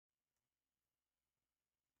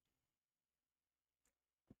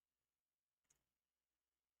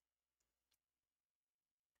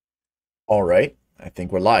All right, I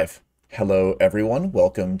think we're live. Hello, everyone.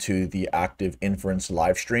 Welcome to the Active Inference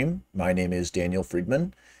Livestream. My name is Daniel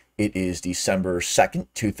Friedman. It is December 2nd,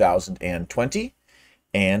 2020,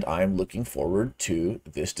 and I'm looking forward to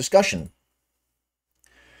this discussion.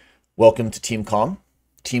 Welcome to TeamCom.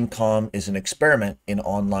 TeamCom is an experiment in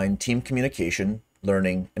online team communication,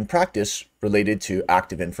 learning, and practice related to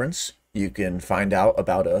active inference. You can find out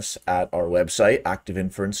about us at our website,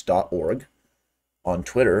 activeinference.org, on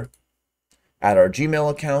Twitter, at our Gmail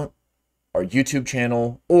account, our YouTube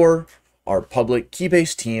channel, or our public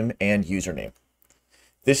Keybase team and username.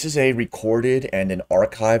 This is a recorded and an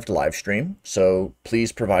archived live stream, so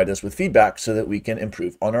please provide us with feedback so that we can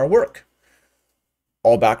improve on our work.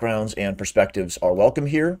 All backgrounds and perspectives are welcome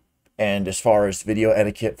here, and as far as video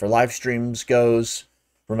etiquette for live streams goes,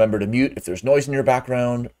 remember to mute if there's noise in your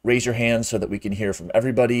background, raise your hand so that we can hear from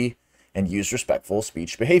everybody, and use respectful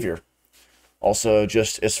speech behavior. Also,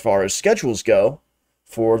 just as far as schedules go,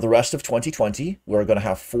 for the rest of 2020, we're going to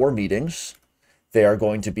have 4 meetings. They are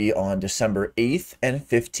going to be on December 8th and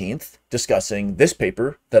 15th, discussing this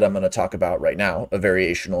paper that I'm going to talk about right now, a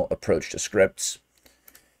variational approach to scripts.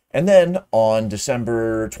 And then on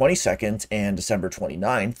December 22nd and December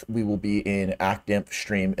 29th, we will be in ActInf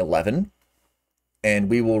Stream 11, and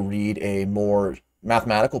we will read a more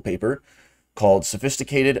mathematical paper called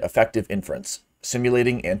Sophisticated Effective Inference,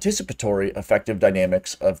 Simulating Anticipatory Effective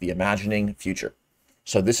Dynamics of the Imagining Future.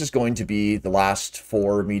 So this is going to be the last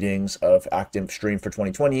 4 meetings of ActInf Stream for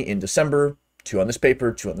 2020 in December, 2 on this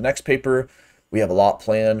paper, 2 on the next paper. We have a lot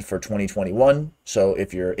planned for 2021. So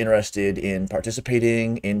if you're interested in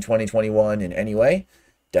participating in 2021 in any way,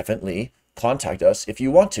 definitely contact us if you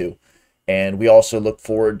want to. And we also look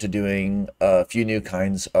forward to doing a few new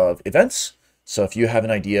kinds of events. So if you have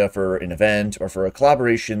an idea for an event or for a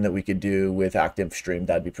collaboration that we could do with ActInf Stream,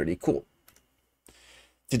 that'd be pretty cool.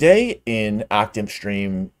 Today in ActInf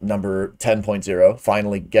Stream number 10.0,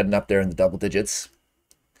 finally getting up there in the double digits,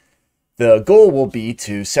 the goal will be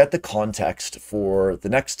to set the context for the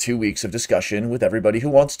next 2 weeks of discussion with everybody who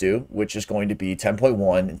wants to, which is going to be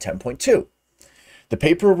 10.1 and 10.2. The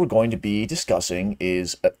paper we're going to be discussing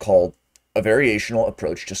is called A Variational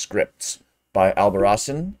Approach to Scripts by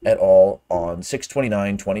Albarracin et al. On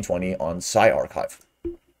 6/29/2020 on SciArchive.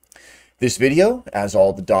 This video, as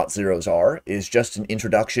all the .0s are, is just an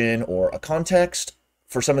introduction or a context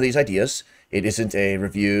for some of these ideas. It isn't a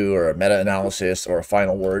review or a meta-analysis or a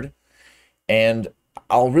final word. And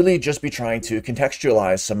I'll really just be trying to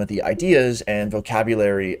contextualize some of the ideas and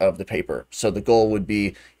vocabulary of the paper. So the goal would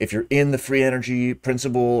be, if you're in the free energy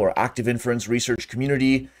principle or active inference research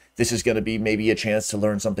community, this is going to be maybe a chance to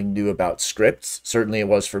learn something new about scripts. Certainly it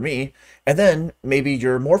was for me. And then maybe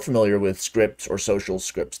you're more familiar with scripts or social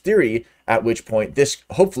scripts theory, at which point this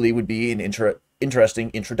hopefully would be an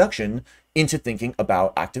interesting introduction into thinking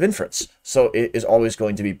about active inference. So it is always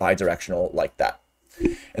going to be bidirectional like that.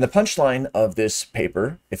 And the punchline of this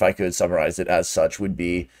paper, if I could summarize it as such, would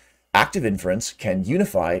be active inference can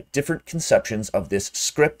unify different conceptions of this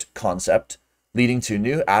script concept, leading to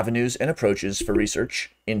new avenues and approaches for research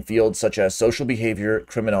in fields such as social behavior,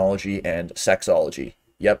 criminology, and sexology.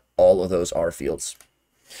 Yep, all of those are fields.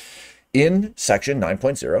 In section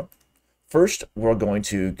 9.0, first we're going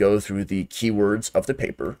to go through the keywords of the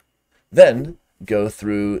paper, then go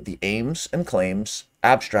through the aims and claims,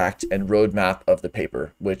 abstract, and roadmap of the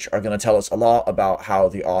paper, which are going to tell us a lot about how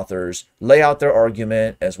the authors lay out their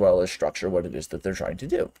argument as well as structure what it is that they're trying to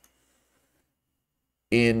do.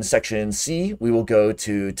 In section C, we will go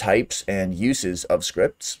to types and uses of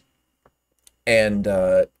scripts and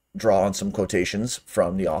draw on some quotations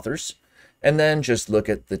from the authors, and then just look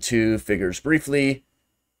at the 2 figures briefly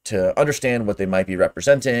to understand what they might be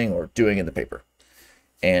representing or doing in the paper.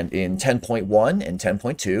 And in 10.1 and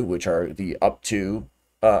 10.2, which are the up to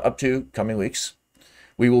coming weeks,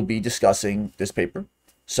 we will be discussing this paper.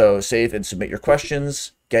 So save and submit your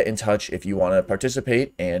questions, get in touch if you want to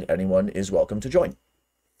participate, and anyone is welcome to join.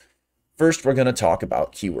 First, we're going to talk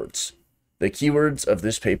about keywords. The keywords of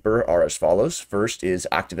this paper are as follows. First is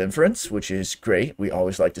active inference, which is great. We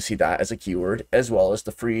always like to see that as a keyword, as well as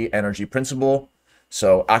the free energy principle.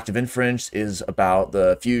 So active inference is about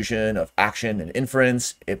the fusion of action and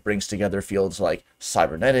inference. It brings together fields like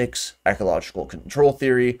cybernetics, ecological control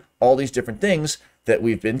theory, all these different things that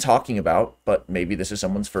we've been talking about, but maybe this is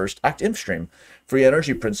someone's first ActInf stream. Free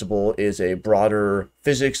energy principle is a broader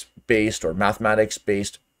physics-based or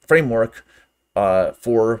mathematics-based framework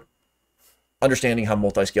for understanding how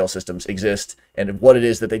multi-scale systems exist and what it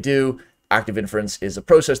is that they do. Active inference is a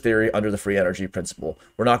process theory under the free energy principle.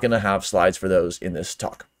 We're not going to have slides for those in this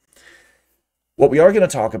talk. What we are going to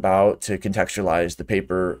talk about to contextualize the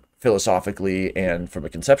paper philosophically and from a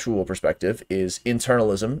conceptual perspective is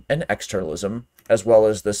internalism and externalism, as well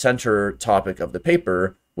as the center topic of the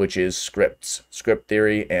paper, which is scripts, script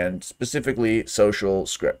theory, and specifically social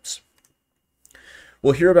scripts.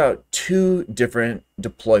 We'll hear about two different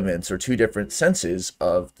deployments or two different senses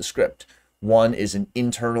of the script. One is an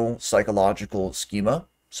internal psychological schema.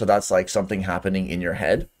 So that's like something happening in your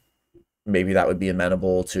head. Maybe that would be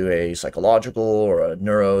amenable to a psychological or a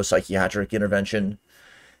neuropsychiatric intervention.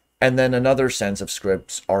 And then another sense of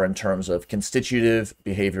scripts are in terms of constitutive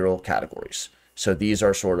behavioral categories. So these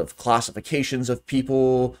are sort of classifications of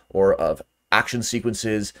people or of action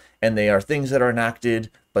sequences, and they are things that are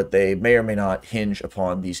enacted, but they may or may not hinge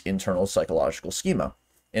upon these internal psychological schema.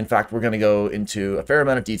 In fact, we're going to go into a fair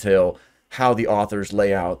amount of detail how the authors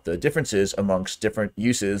lay out the differences amongst different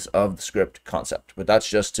uses of the script concept, but that's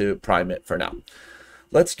just to prime it for now.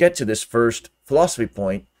 Let's get to this first philosophy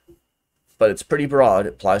point, but it's pretty broad.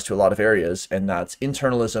 It applies to a lot of areas, and that's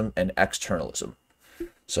internalism and externalism.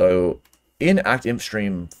 So in ActInf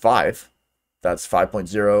Stream 5, that's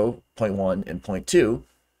 5.0, 0.1, and 0.2,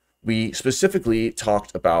 we specifically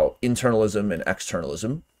talked about internalism and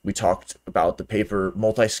externalism. We talked about the paper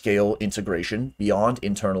multi-scale integration beyond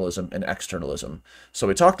internalism and externalism. So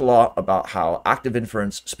we talked a lot about how active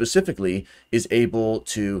inference specifically is able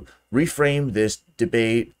to reframe this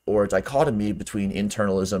debate or dichotomy between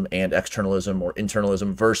internalism and externalism, or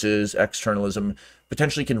internalism versus externalism,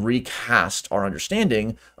 potentially can recast our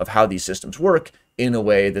understanding of how these systems work in a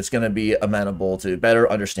way that's going to be amenable to better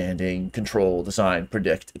understanding, control, design,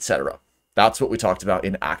 predict, etc. That's what we talked about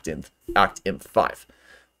in ActInf 5.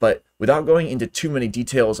 But without going into too many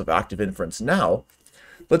details of active inference now,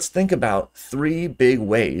 let's think about three big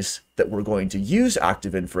ways that we're going to use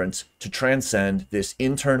active inference to transcend this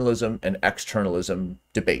internalism and externalism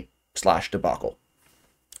debate / debacle.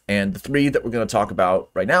 And the three that we're going to talk about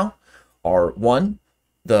right now are: one,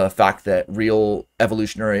 the fact that real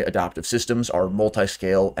evolutionary adaptive systems are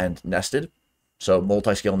multi-scale and nested. So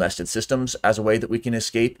multi-scale nested systems as a way that we can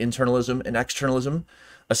escape internalism and externalism.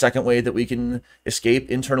 A second way that we can escape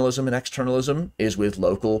internalism and externalism is with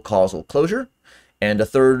local causal closure. And a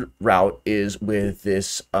third route is with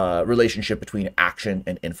this relationship between action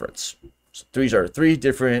and inference. So these are three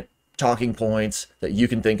different talking points that you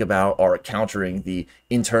can think about are countering the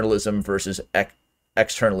internalism versus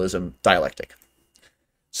externalism dialectic.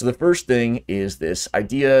 So the first thing is this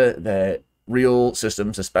idea that real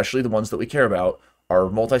systems, especially the ones that we care about, are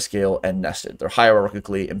multi-scale and nested. They're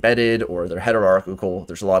hierarchically embedded or they're heterarchical.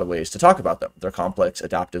 There's a lot of ways to talk about them. They're complex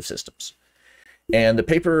adaptive systems. And the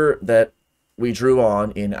paper that we drew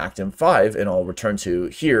on in ActInf 5, and I'll return to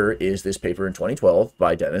here, is this paper in 2012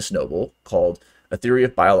 by Dennis Noble called A Theory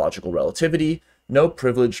of Biological Relativity, No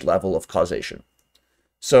Privileged Level of Causation.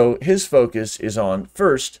 So his focus is on,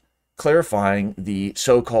 first, clarifying the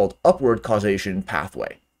so-called upward causation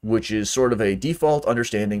pathway, which is sort of a default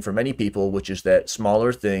understanding for many people, which is that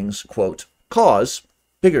smaller things, quote, cause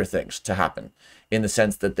bigger things to happen, in the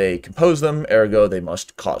sense that they compose them, ergo they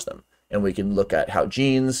must cause them. And we can look at how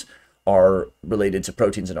genes are related to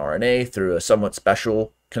proteins and RNA through a somewhat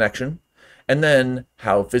special connection, and then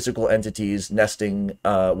how physical entities, nesting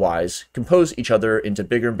wise, compose each other into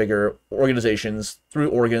bigger and bigger organizations through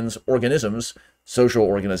organs, organisms, social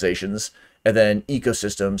organizations, and then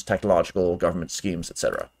ecosystems, technological, government schemes,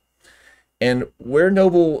 etc. And where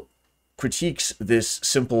Noble critiques this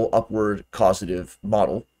simple upward causative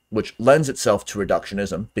model, which lends itself to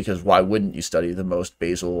reductionism, because why wouldn't you study the most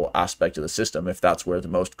basal aspect of the system if that's where the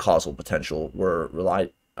most causal potential were relied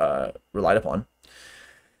upon?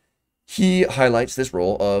 He highlights this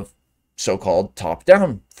role of so-called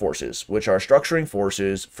top-down forces, which are structuring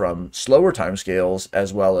forces from slower timescales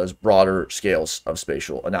as well as broader scales of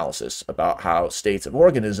spatial analysis about how states of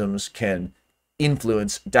organisms can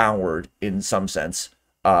influence downward, in some sense,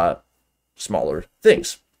 smaller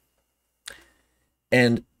things.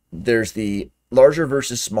 And there's the larger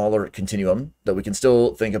versus smaller continuum that we can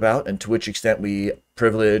still think about, and to which extent we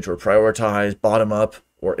privilege or prioritize bottom-up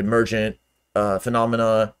or emergent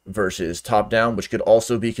phenomena versus top-down, which could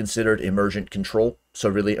also be considered emergent control. So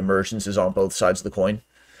really emergence is on both sides of the coin.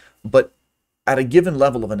 But at a given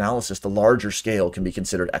level of analysis, the larger scale can be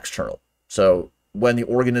considered external. So when the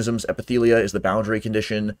organism's epithelia is the boundary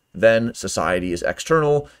condition, then society is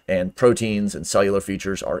external and proteins and cellular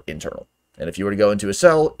features are internal. And if you were to go into a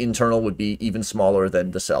cell, internal would be even smaller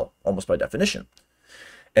than the cell, almost by definition.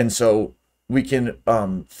 And so we can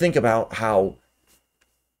think about how,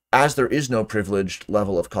 as there is no privileged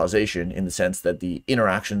level of causation, in the sense that the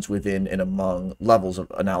interactions within and among levels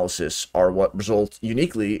of analysis are what result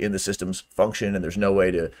uniquely in the system's function, and there's no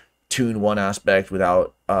way to tune one aspect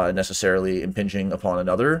without necessarily impinging upon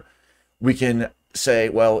another. We can say,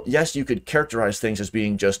 well, yes, you could characterize things as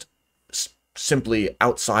being just simply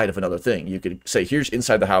outside of another thing. You could say, here's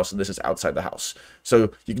inside the house and this is outside the house.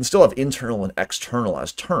 So you can still have internal and external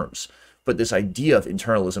as terms, but this idea of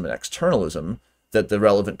internalism and externalism, that the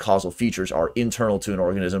relevant causal features are internal to an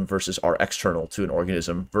organism versus are external to an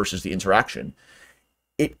organism versus the interaction,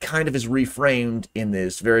 it kind of is reframed in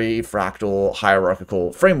this very fractal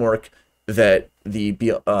hierarchical framework that the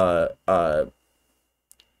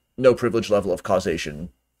no privilege level of causation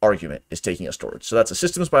argument is taking us towards. So that's a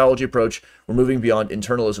systems biology approach. We're moving beyond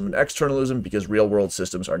internalism and externalism because real world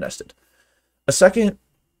systems are nested. A second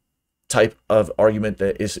type of argument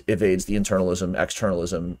that evades the internalism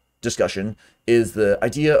externalism discussion is the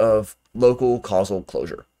idea of local causal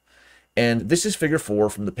closure. And this is figure 4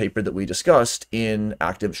 from the paper that we discussed in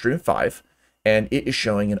ActInf 5, and it is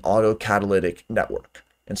showing an autocatalytic network.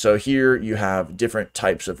 And so here you have different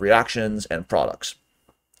types of reactions and products.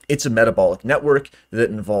 It's a metabolic network that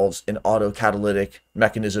involves an autocatalytic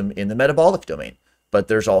mechanism in the metabolic domain, but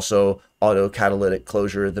there's also autocatalytic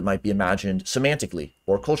closure that might be imagined semantically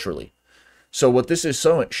or culturally. So what this is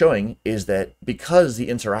showing is that because the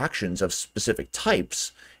interactions of specific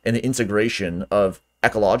types and the integration of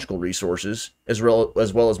ecological resources, as well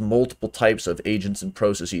as multiple types of agents and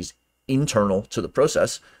processes internal to the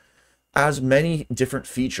process, as many different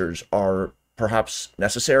features are perhaps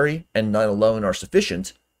necessary and none alone are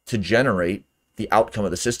sufficient to generate the outcome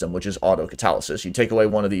of the system, which is autocatalysis. You take away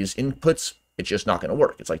one of these inputs, it's just not going to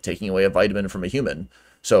work. It's like taking away a vitamin from a human.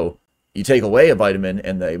 So you take away a vitamin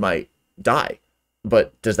and they might die.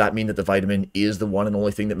 But does that mean that the vitamin is the one and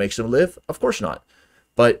only thing that makes them live? Of course not.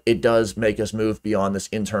 But it does make us move beyond this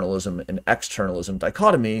internalism and externalism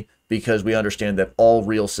dichotomy, because we understand that all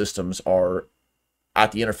real systems are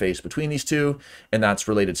at the interface between these two, and that's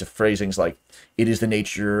related to phrasings like it is the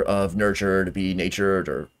nature of nurture to be natured,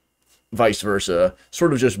 or vice versa,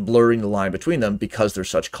 sort of just blurring the line between them because there's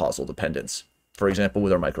such causal dependence, for example,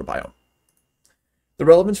 with our microbiome. The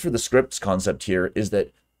relevance for the scripts concept here is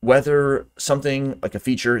that whether something like a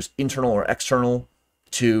feature is internal or external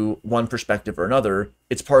to one perspective or another,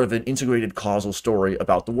 it's part of an integrated causal story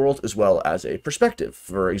about the world as well as a perspective.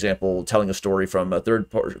 For example, telling a story from a third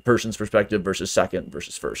person's perspective versus second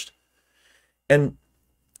versus first. And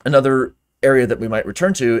another area that we might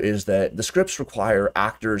return to is that the scripts require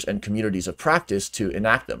actors and communities of practice to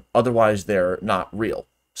enact them. Otherwise, they're not real.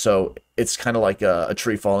 So it's kind of like a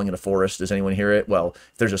tree falling in a forest. Does anyone hear it? Well,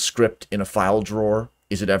 if there's a script in a file drawer,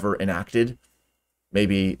 is it ever enacted?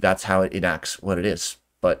 Maybe that's how it enacts what it is,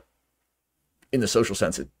 but in the social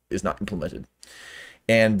sense, it is not implemented.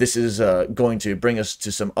 And this is going to bring us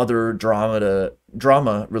to some other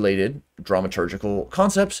drama-related, dramaturgical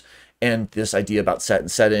concepts, and this idea about set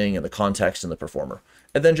and setting and the context and the performer.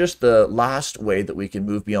 And then just the last way that we can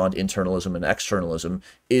move beyond internalism and externalism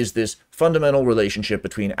is this fundamental relationship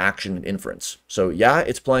between action and inference. So yeah,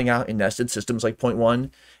 it's playing out in nested systems like point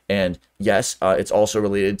 1, and yes, it's also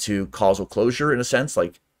related to causal closure in a sense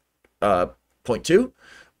like point 2,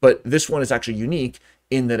 but this one is actually unique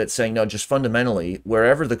in that it's saying, no, just fundamentally,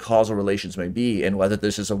 wherever the causal relations may be, and whether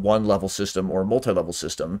this is a one-level system or a multi-level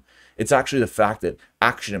system, it's actually the fact that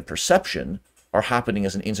action and perception are happening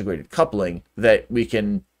as an integrated coupling that we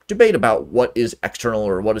can debate about what is external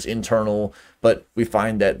or what is internal, but we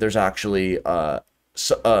find that there's actually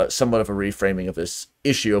somewhat of a reframing of this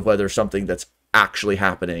issue of whether something that's actually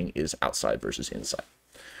happening is outside versus inside.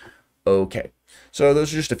 Okay, so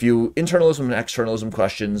those are just a few internalism and externalism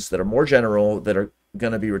questions that are more general that are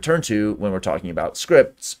going to be returned to when we're talking about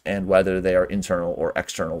scripts and whether they are internal or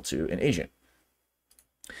external to an agent.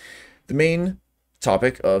 The main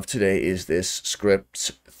topic of today is this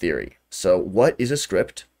scripts theory. So what is a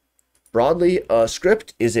script? Broadly, a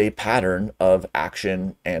script is a pattern of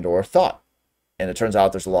action and or thought. And it turns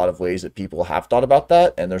out there's a lot of ways that people have thought about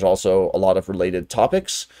that, and there's also a lot of related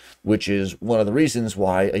topics, which is one of the reasons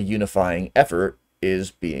why a unifying effort is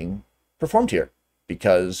being performed here,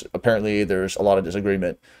 because apparently there's a lot of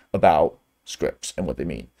disagreement about scripts and what they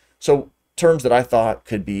mean. So terms that I thought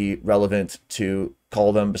could be relevant to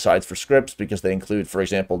call them besides for scripts, because they include, for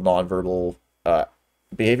example, nonverbal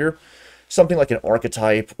behavior, something like an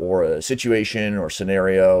archetype or a situation or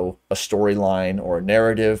scenario, a storyline or a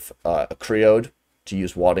narrative, a creode, to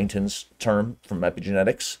use Waddington's term from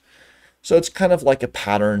epigenetics. So it's kind of like a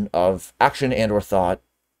pattern of action and or thought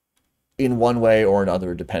in one way or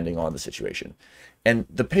another, depending on the situation. And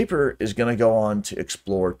the paper is going to go on to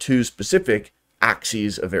explore 2 specific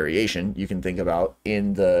axes of variation you can think about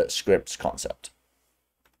in the scripts concept.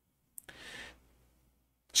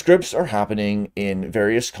 Scripts are happening in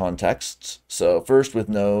various contexts. So first, with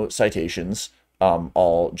no citations,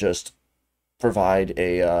 I'll just provide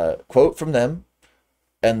a quote from them,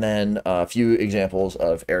 and then a few examples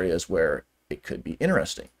of areas where it could be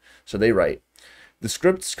interesting. So they write, the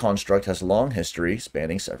scripts construct has a long history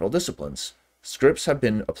spanning several disciplines. Scripts have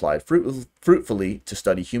been applied fruitfully to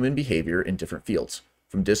study human behavior in different fields,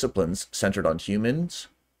 from disciplines centered on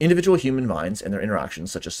individual human minds and their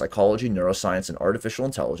interactions, such as psychology, neuroscience, and artificial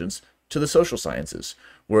intelligence, to the social sciences,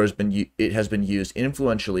 where it has been used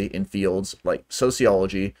influentially in fields like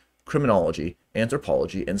sociology, criminology,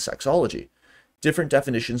 anthropology, and sexology. Different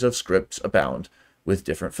definitions of scripts abound, with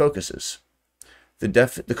different focuses.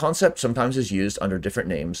 The concept sometimes is used under different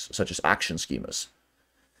names, such as action schemas.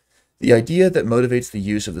 The idea that motivates the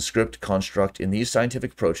use of the script construct in these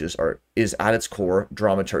scientific approaches is at its core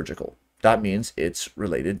dramaturgical. That means it's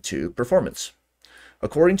related to performance.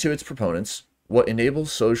 According to its proponents, what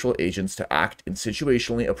enables social agents to act in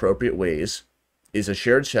situationally appropriate ways is a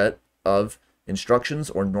shared set of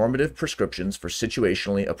instructions or normative prescriptions for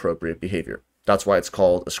situationally appropriate behavior. That's why it's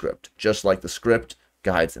called a script. Just like the script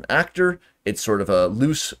guides an actor, it's sort of a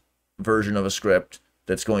loose version of a script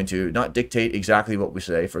that's going to not dictate exactly what we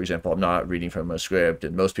say. For example, I'm not reading from a script,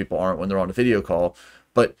 and most people aren't when they're on a video call,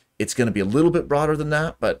 but it's going to be a little bit broader than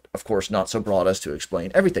that, but of course not so broad as to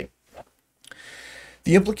explain everything.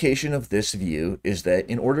 The implication of this view is that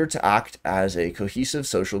in order to act as a cohesive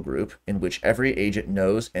social group in which every agent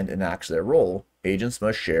knows and enacts their role, agents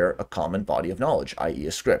must share a common body of knowledge, i.e.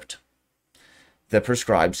 a script, that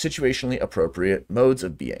prescribes situationally appropriate modes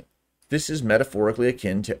of being. This is metaphorically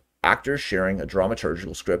akin to actors sharing a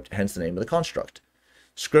dramaturgical script, hence the name of the construct.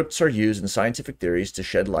 Scripts are used in scientific theories to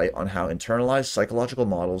shed light on how internalized psychological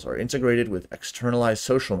models are integrated with externalized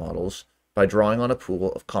social models by drawing on a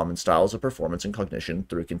pool of common styles of performance and cognition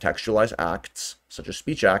through contextualized acts, such as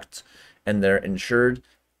speech acts, and their ensured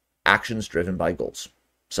actions driven by goals.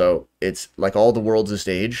 So it's like all the world's a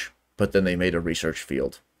stage, but then they made a research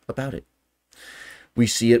field about it. We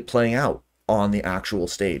see it playing out on the actual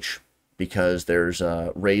stage because there's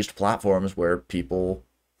raised platforms where people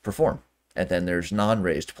perform, and then there's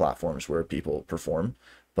non-raised platforms where people perform,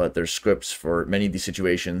 but there's scripts for many of these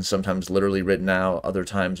situations, sometimes literally written out, other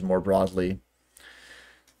times more broadly.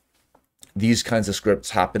 These kinds of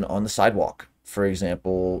scripts happen on the sidewalk. For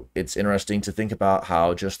example, it's interesting to think about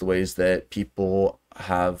how just the ways that people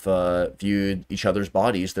have viewed each other's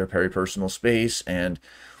bodies, their peripersonal space, and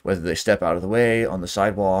whether they step out of the way on the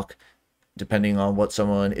sidewalk, depending on what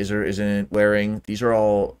someone is or isn't wearing. These are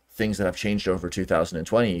all things that have changed over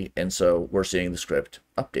 2020, and so we're seeing the script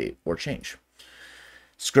update or change.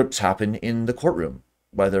 Scripts happen in the courtroom,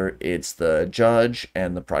 whether it's the judge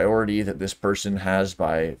and the priority that this person has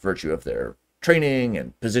by virtue of their training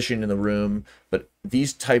and position in the room, but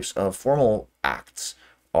these types of formal acts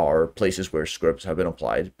are places where scripts have been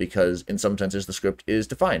applied because in some senses the script is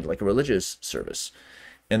defined like a religious service.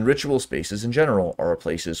 And ritual spaces in general are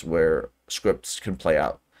places where scripts can play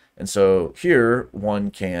out. And so here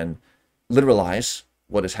one can literalize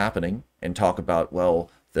what is happening and talk about, well,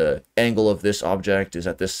 the angle of this object is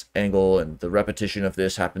at this angle and the repetition of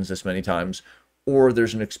this happens this many times, or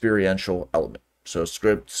there's an experiential element. So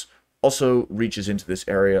scripts also reaches into this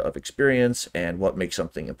area of experience and what makes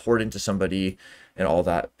something important to somebody and all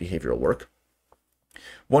that behavioral work.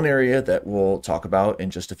 One area that we'll talk about in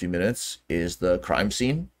just a few minutes is the crime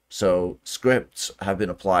scene. So scripts have been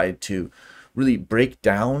applied to really break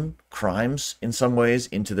down crimes in some ways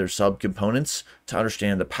into their subcomponents to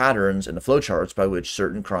understand the patterns and the flowcharts by which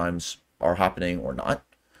certain crimes are happening or not.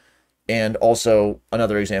 And also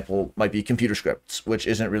another example might be computer scripts, which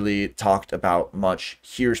isn't really talked about much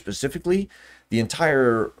here specifically. The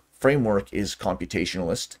entire framework is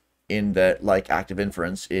computationalist in that, like active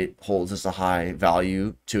inference, it holds as a high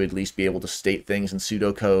value to at least be able to state things in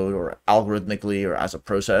pseudocode or algorithmically or as a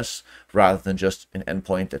process rather than just an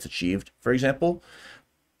endpoint that's achieved, for example.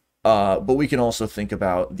 But we can also think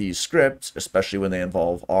about these scripts, especially when they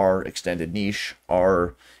involve our extended niche,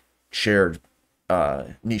 our shared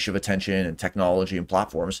niche of attention and technology and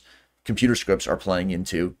platforms. Computer scripts are playing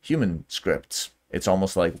into human scripts. It's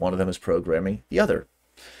almost like one of them is programming the other.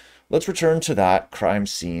 Let's return to that crime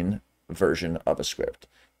scene version of a script.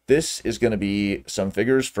 This is going to be some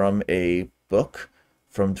figures from a book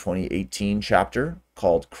from 2018 chapter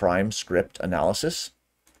called Crime Script Analysis.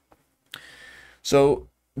 So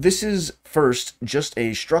this is first just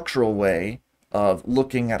a structural way of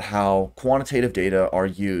looking at how quantitative data are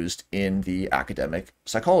used in the academic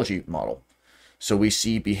psychology model. So we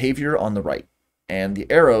see behavior on the right, and the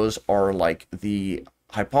arrows are like the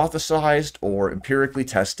hypothesized or empirically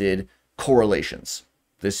tested correlations.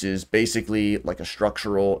 This is basically like a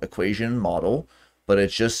structural equation model, but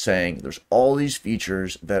it's just saying there's all these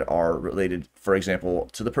features that are related, for example,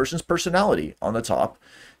 to the person's personality on the top,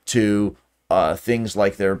 to things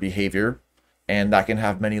like their behavior, and that can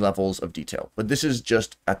have many levels of detail. But this is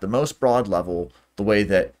just at the most broad level, the way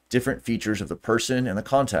that different features of the person and the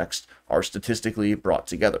context are statistically brought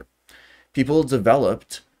together. People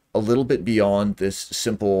developed a little bit beyond this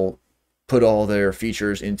simple put all their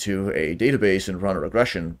features into a database and run a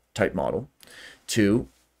regression type model to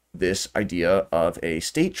this idea of a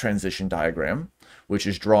state transition diagram, which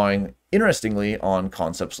is drawing interestingly on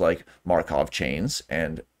concepts like Markov chains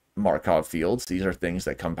and Markov fields. These are things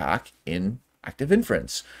that come back in active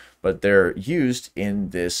inference, but they're used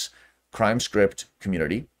in this crime script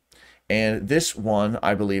community. And this one,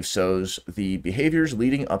 I believe, shows the behaviors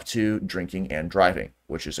leading up to drinking and driving,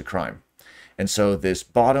 which is a crime. And so this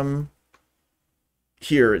bottom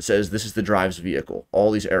here, it says this is the driver's vehicle,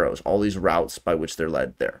 all these arrows, all these routes by which they're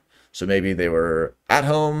led there. So maybe they were at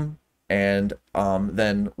home and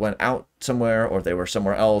then went out somewhere, or they were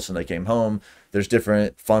somewhere else and they came home. There's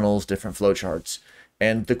different funnels, different flowcharts.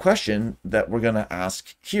 And the question that we're going to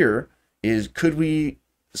ask here is, could we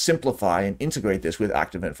simplify and integrate this with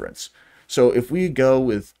active inference? So if we go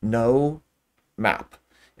with no map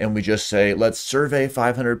and we just say, let's survey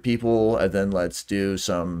 500 people and then let's do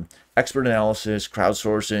some expert analysis,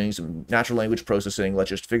 crowdsourcing, some natural language processing, let's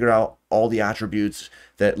just figure out all the attributes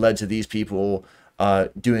that led to these people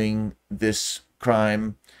doing this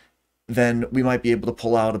crime, then we might be able to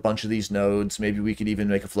pull out a bunch of these nodes. Maybe we could even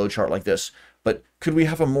make a flowchart like this. But could we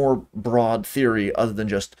have a more broad theory other than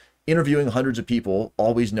just interviewing hundreds of people,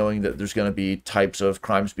 always knowing that there's going to be types of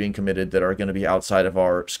crimes being committed that are going to be outside of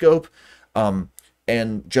our scope,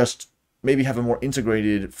 and just maybe have a more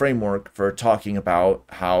integrated framework for talking about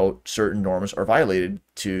how certain norms are violated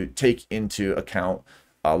to take into account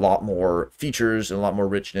a lot more features and a lot more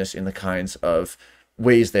richness in the kinds of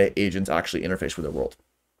ways that agents actually interface with the world.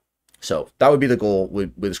 So that would be the goal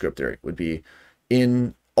with script theory, would be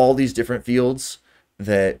in all these different fields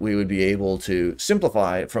that we would be able to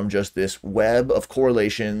simplify from just this web of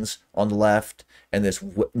correlations on the left and this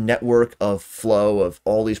network of flow of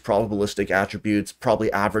all these probabilistic attributes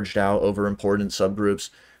probably averaged out over important subgroups.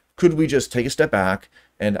 Could we just take a step back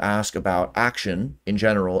and ask about action in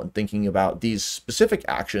general and thinking about these specific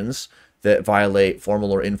actions that violate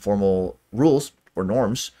formal or informal rules or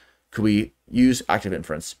norms? Could we use active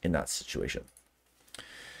inference in that situation?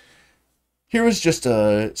 Here was just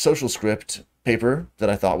a social script paper that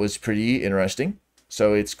I thought was pretty interesting.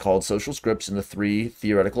 So it's called Social Scripts and the Three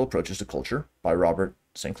Theoretical Approaches to Culture by Robert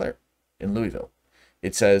St. Clair in Louisville.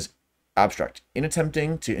 It says, abstract, in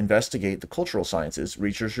attempting to investigate the cultural sciences,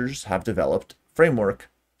 researchers have developed frameworks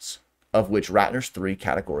of which Ratner's three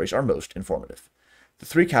categories are most informative. The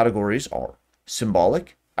three categories are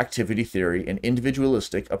symbolic, activity theory, and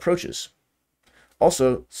individualistic approaches.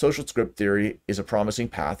 Also, social script theory is a promising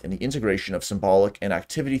path in the integration of symbolic and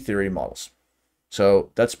activity theory models.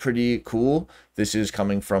 So that's pretty cool. This is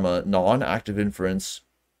coming from a non-active inference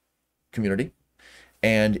community,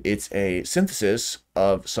 and it's a synthesis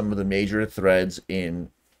of some of the major threads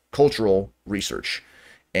in cultural research.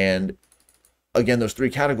 And again, those three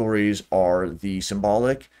categories are the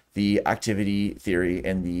symbolic, the activity theory,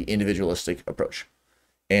 and the individualistic approach.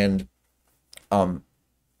 And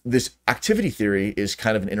this activity theory is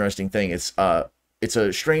kind of an interesting thing. It's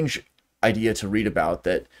a strange idea to read about,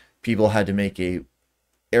 that people had to make a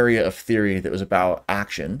area of theory that was about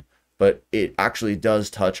action, but it actually does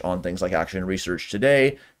touch on things like action research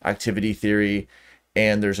today, activity theory,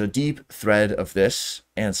 and there's a deep thread of this,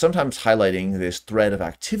 and sometimes highlighting this thread of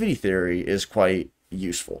activity theory is quite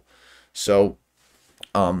useful. So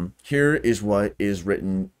here is what is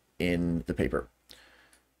written in the paper.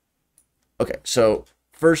 Okay, so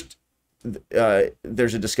first,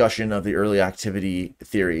 there's a discussion of the early activity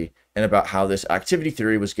theory and about how this activity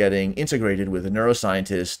theory was getting integrated with the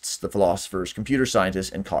neuroscientists, the philosophers, computer scientists,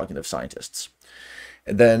 and cognitive scientists.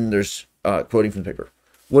 And then there's quoting from the paper.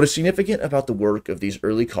 What is significant about the work of these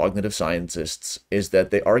early cognitive scientists is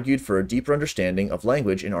that they argued for a deeper understanding of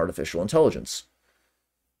language in artificial intelligence.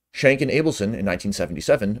 Schenck and Abelson in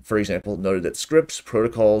 1977, for example, noted that scripts,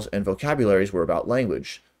 protocols, and vocabularies were about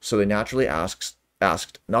language, so they naturally asked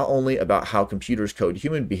not only about how computers code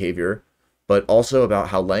human behavior, but also about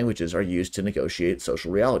how languages are used to negotiate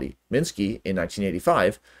social reality. Minsky, in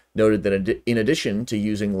 1985, noted that in addition to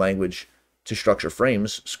using language to structure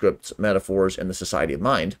frames, scripts, metaphors, and the society of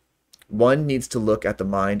mind, one needs to look at the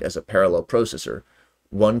mind as a parallel processor,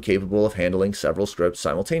 one capable of handling several scripts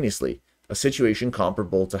simultaneously, a situation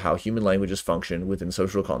comparable to how human languages function within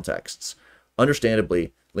social contexts.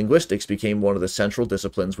 Understandably, linguistics became one of the central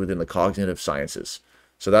disciplines within the cognitive sciences.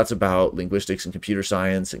 So that's about linguistics and computer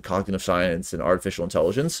science and cognitive science and artificial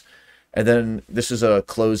intelligence. And then this is a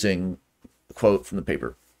closing quote from the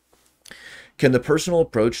paper. Can the personal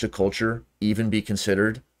approach to culture even be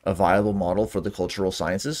considered a viable model for the cultural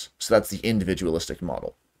sciences? So that's the individualistic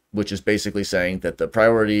model, which is basically saying that the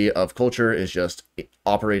priority of culture is just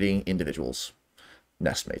operating individuals,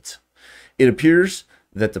 nestmates. It appears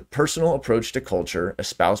that the personal approach to culture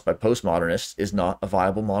espoused by postmodernists is not a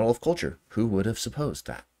viable model of culture. Who would have supposed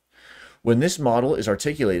that? When this model is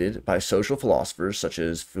articulated by social philosophers such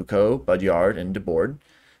as Foucault, Baudrillard, and Debord,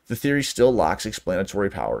 the theory still lacks explanatory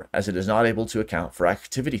power, as it is not able to account for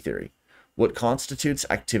activity theory. What constitutes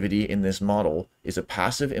activity in this model is a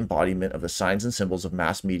passive embodiment of the signs and symbols of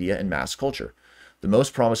mass media and mass culture. The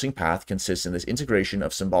most promising path consists in this integration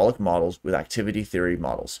of symbolic models with activity theory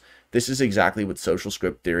models. This is exactly what social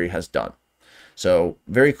script theory has done. So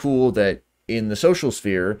very cool that in the social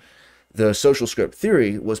sphere, the social script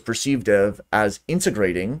theory was perceived of as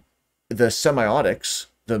integrating the semiotics,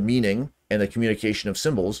 the meaning, and the communication of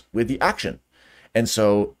symbols with the action. And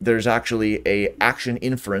so there's actually a action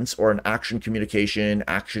inference or an action communication,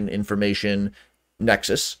 action information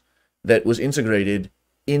nexus that was integrated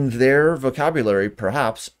in their vocabulary,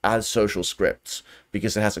 perhaps as social scripts,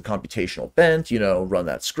 because it has a computational bent, you know, run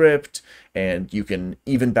that script. And you can,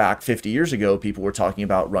 even back 50 years ago, people were talking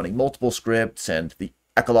about running multiple scripts and the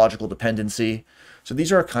ecological dependency. So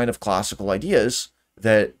these are kind of classical ideas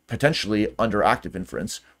that potentially under active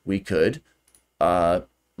inference we could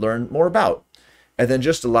learn more about. And then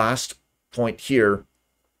just the last point here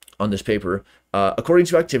on this paper, according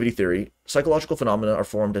to activity theory, psychological phenomena are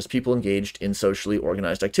formed as people engaged in socially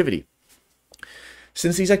organized activity.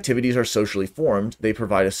 Since these activities are socially formed, they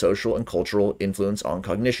provide a social and cultural influence on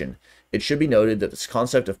cognition. It should be noted that this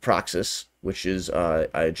concept of praxis, which is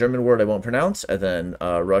a German word I won't pronounce, and then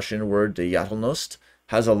a Russian word, deyatlnost,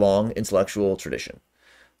 has a long intellectual tradition.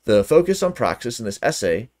 The focus on praxis in this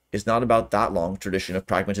essay is not about that long tradition of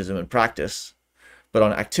pragmatism and practice, but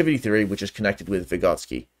on activity theory, which is connected with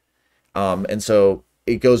Vygotsky. And so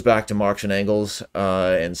it goes back to Marx and Engels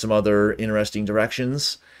and some other interesting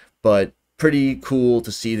directions, but pretty cool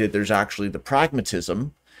to see that there's actually the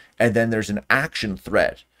pragmatism and then there's an action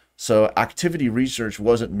thread. So activity research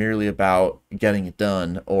wasn't merely about getting it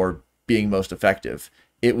done or being most effective.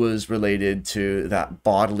 It was related to that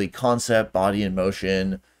bodily concept, body in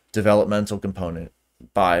motion, developmental component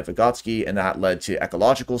by Vygotsky, and that led to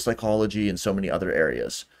ecological psychology and so many other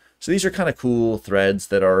areas. So these are kind of cool threads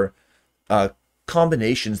that are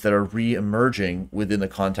combinations that are re-emerging within the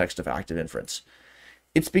context of active inference.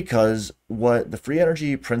 It's because what the free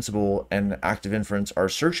energy principle and active inference are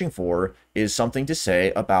searching for is something to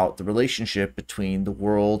say about the relationship between the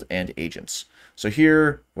world and agents. So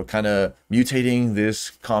here we're kind of mutating this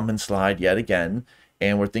common slide yet again,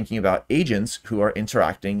 and we're thinking about agents who are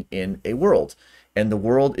interacting in a world. And the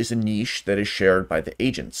world is a niche that is shared by the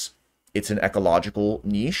agents. It's an ecological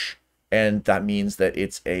niche, and that means that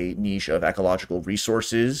it's a niche of ecological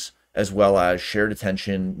resources, as well as shared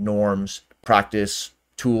attention, norms, practice,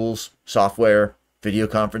 tools, software, video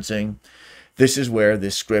conferencing. This is where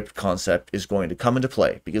this script concept is going to come into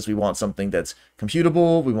play, because we want something that's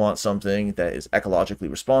computable, we want something that is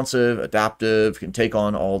ecologically responsive, adaptive, can take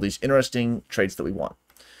on all these interesting traits that we want.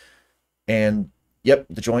 And yep,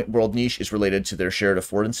 the joint world niche is related to their shared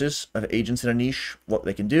affordances of agents in a niche, what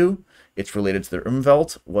they can do. It's related to their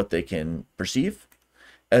Umwelt, what they can perceive,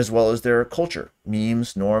 as well as their culture,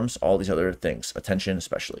 memes, norms, all these other things, attention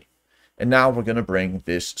especially. And now we're going to bring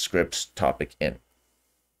this scripts topic in.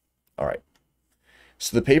 All right.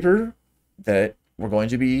 So the paper that we're going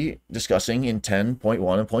to be discussing in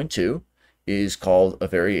 10.1 and point 2 is called A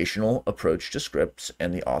Variational Approach to Scripts,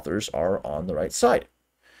 and the authors are on the right side.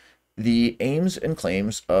 The aims and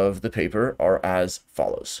claims of the paper are as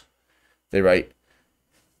follows. They write,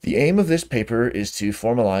 the aim of this paper is to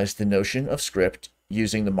formalize the notion of script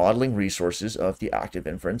using the modeling resources of the active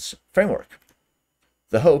inference framework.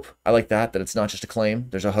 The hope, I like that it's not just a claim,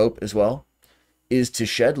 there's a hope as well, is to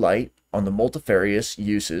shed light on the multifarious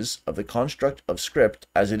uses of the construct of script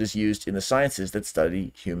as it is used in the sciences that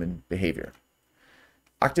study human behavior.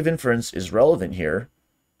 Active inference is relevant here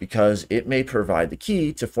because it may provide the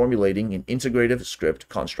key to formulating an integrative script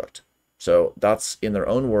construct. So that's, in their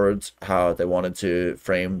own words, how they wanted to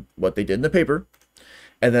frame what they did in the paper.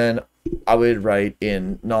 And then I would write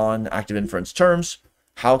in non-active inference terms,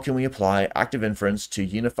 how can we apply active inference to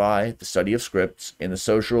unify the study of scripts in the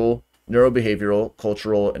social, neurobehavioral,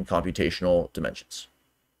 cultural, and computational dimensions?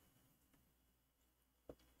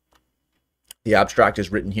 The abstract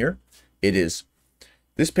is written here, It is.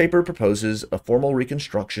 This paper proposes a formal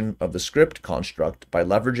reconstruction of the script construct by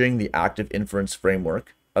leveraging the active inference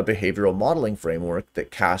framework, a behavioral modeling framework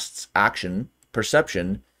that casts action,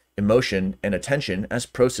 perception, emotion, and attention as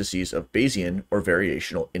processes of Bayesian or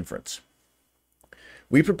variational inference.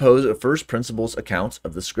 We propose a first principles account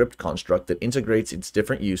of the script construct that integrates its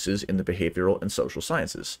different uses in the behavioral and social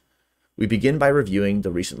sciences. We begin by reviewing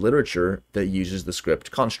the recent literature that uses the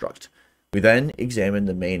script construct. We then examine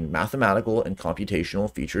the main mathematical and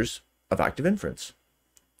computational features of active inference.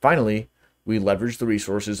 Finally, we leverage the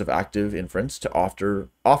resources of active inference to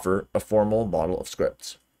offer a formal model of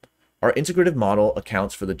scripts. Our integrative model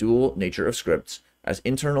accounts for the dual nature of scripts as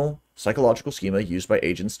internal psychological schema used by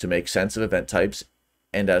agents to make sense of event types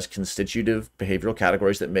and as constitutive behavioral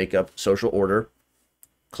categories that make up social order,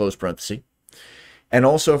 close parenthesis, and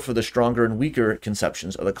also for the stronger and weaker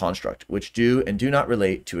conceptions of the construct, which do and do not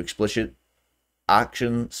relate to explicit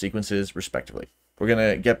action sequences, respectively. We're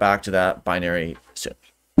going to get back to that binary soon.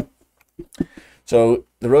 So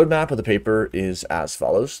the roadmap of the paper is as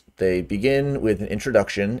follows. They begin with an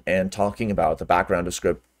introduction and talking about the background of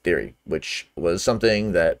script theory, which was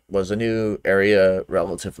something that was a new area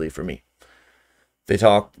relatively for me. They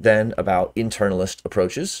talk then about internalist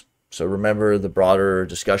approaches. So remember the broader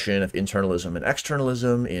discussion of internalism and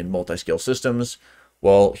externalism in multi-scale systems.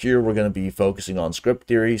 Well, here we're going to be focusing on script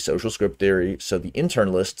theory, social script theory. So the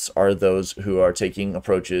internalists are those who are taking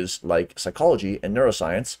approaches like psychology and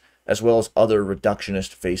neuroscience, as well as other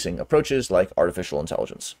reductionist-facing approaches like artificial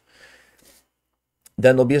intelligence.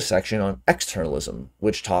 Then there'll be a section on externalism,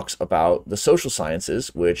 which talks about the social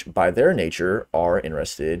sciences, which by their nature are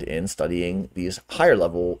interested in studying these higher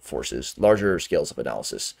level forces, larger scales of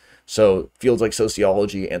analysis. So fields like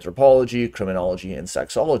sociology, anthropology, criminology, and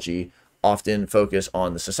sexology often focus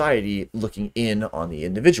on the society looking in on the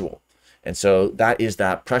individual. And so that is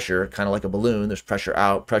that pressure, kind of like a balloon. There's pressure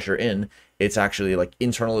out, pressure in. It's actually like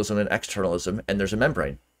internalism and externalism, and there's a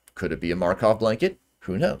membrane. Could it be a Markov blanket?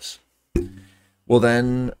 Who knows? We'll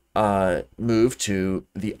then move to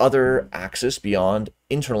the other axis beyond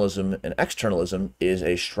internalism and externalism is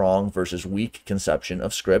a strong versus weak conception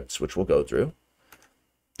of scripts, which we'll go through.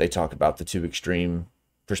 They talk about the two extreme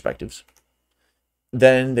perspectives.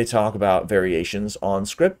 Then they talk about variations on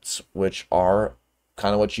scripts, which are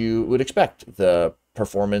kind of what you would expect. The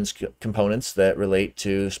performance components that relate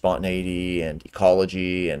to spontaneity and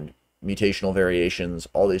ecology and mutational variations,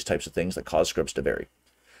 all these types of things that cause scripts to vary.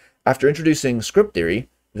 After introducing script theory,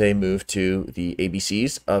 they move to the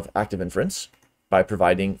ABCs of active inference by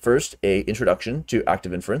providing first an introduction to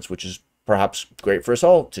active inference, which is perhaps great for us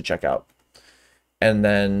all to check out. And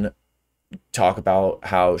then talk about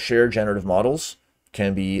how shared generative models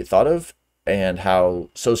can be thought of and how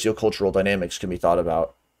sociocultural dynamics can be thought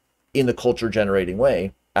about in the culture generating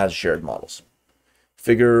way as shared models.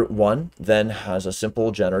 Figure 1 then has a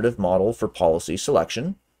simple generative model for policy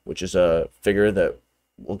selection, which is a figure that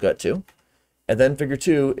we'll get to. And then figure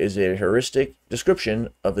 2 is a heuristic description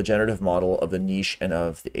of the generative model of the niche and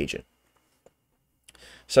of the agent.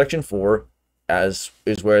 Section 4 is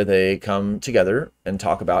where they come together and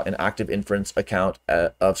talk about an active inference account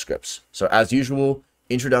of scripts. So as usual,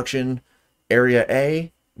 introduction, area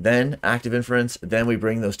A, then active inference, then we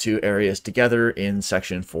bring those two areas together in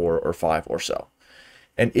section 4 or 5 or so.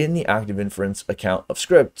 And in the active inference account of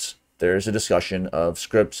scripts, there's a discussion of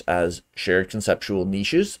scripts as shared conceptual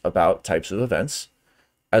niches about types of events,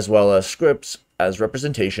 as well as scripts as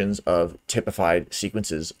representations of typified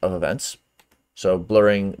sequences of events. So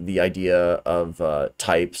blurring the idea of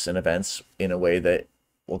types and events in a way that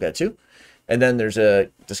we'll get to. And then there's a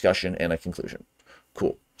discussion and a conclusion.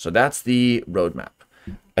 Cool. So that's the roadmap.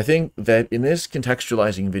 I think that in this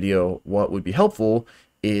contextualizing video, what would be helpful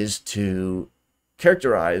is to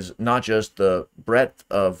characterize not just the breadth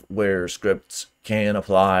of where scripts can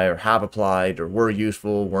apply or have applied or were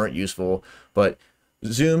useful, weren't useful, but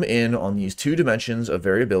zoom in on these two dimensions of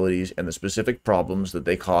variabilities and the specific problems that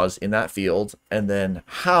they cause in that field, and then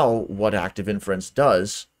how what active inference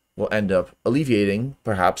does will end up alleviating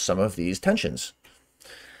perhaps some of these tensions.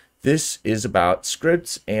 This is about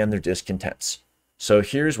scripts and their discontents. So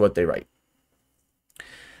here's what they write.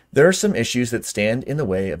 There are some issues that stand in the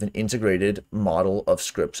way of an integrated model of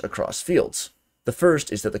scripts across fields. The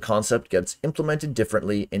first is that the concept gets implemented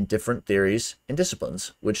differently in different theories and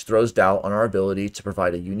disciplines, which throws doubt on our ability to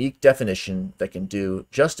provide a unique definition that can do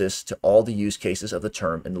justice to all the use cases of the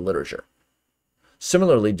term in the literature.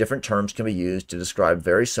 Similarly, different terms can be used to describe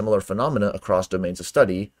very similar phenomena across domains of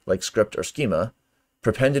study, like script or schema,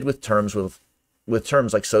 prepended with terms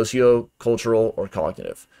like socio, cultural, or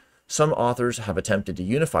cognitive. Some authors have attempted to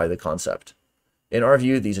unify the concept. In our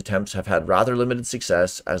view, these attempts have had rather limited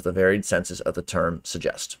success, as the varied senses of the term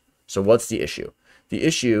suggest. So what's the issue? The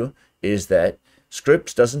issue is that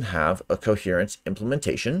script doesn't have a coherent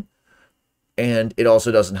implementation, and it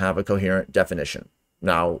also doesn't have a coherent definition.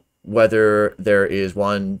 Now, whether there is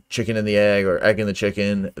one chicken in the egg or egg in the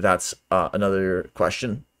chicken, that's another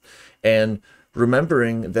question. And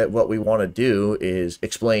remembering that what we want to do is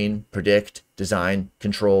explain, predict, design,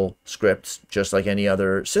 control scripts, just like any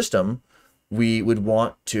other system, we would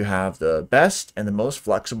want to have the best and the most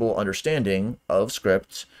flexible understanding of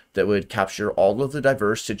scripts that would capture all of the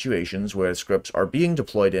diverse situations where scripts are being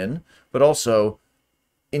deployed in, but also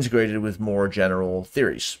integrated with more general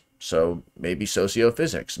theories. So maybe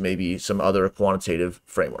sociophysics, maybe some other quantitative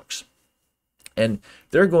frameworks. And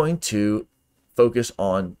they're going to focus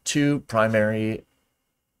on two primary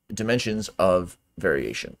dimensions of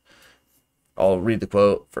variation. I'll read the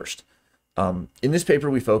quote first. In this paper,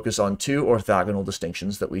 we focus on two orthogonal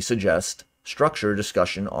distinctions that we suggest structure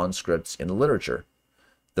discussion on scripts in the literature.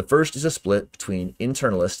 The first is a split between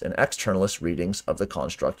internalist and externalist readings of the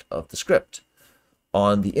construct of the script.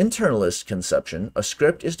 On the internalist conception, a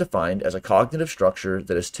script is defined as a cognitive structure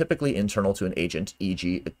that is typically internal to an agent,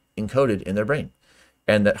 e.g. encoded in their brain,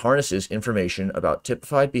 and that harnesses information about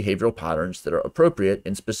typified behavioral patterns that are appropriate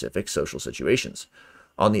in specific social situations.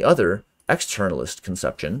 On the other, externalist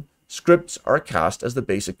conception, scripts are cast as the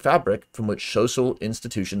basic fabric from which social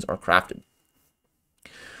institutions are crafted.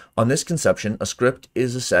 On this conception, a script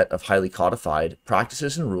is a set of highly codified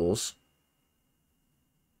practices and rules,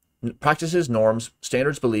 norms,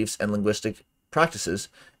 standards, beliefs, and linguistic practices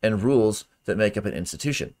and rules that make up an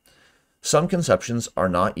institution. Some conceptions are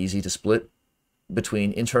not easy to split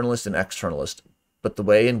between internalist and externalist, but the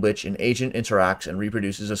way in which an agent interacts and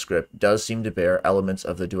reproduces a script does seem to bear elements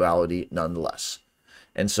of the duality nonetheless.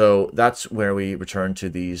 And so that's where we return to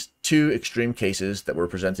these two extreme cases that were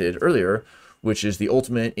presented earlier, which is the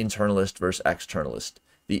ultimate internalist versus externalist.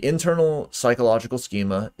 The internal psychological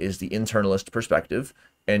schema is the internalist perspective,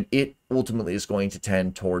 and it ultimately is going to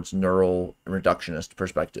tend towards neural reductionist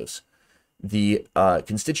perspectives. The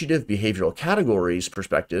constitutive behavioral categories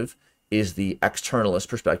perspective is the externalist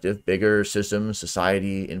perspective, bigger systems,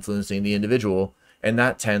 society influencing the individual, and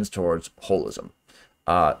that tends towards holism.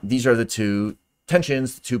 These are the two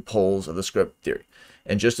tensions, the two poles of the script theory.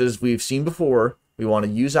 And just as we've seen before, we want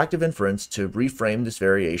to use active inference to reframe this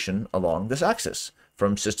variation along this axis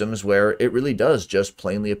from systems where it really does just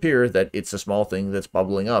plainly appear that it's a small thing that's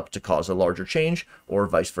bubbling up to cause a larger change, or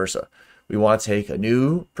vice versa. We want to take a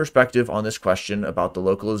new perspective on this question about the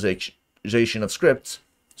localization of scripts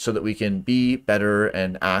so that we can be better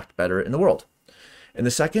and act better in the world. And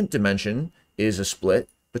the second dimension is a split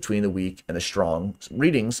between the weak and the strong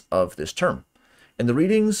readings of this term. And the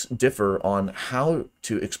readings differ on how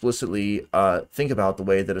to explicitly think about the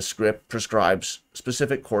way that a script prescribes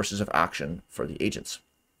specific courses of action for the agents.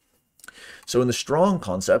 So in the strong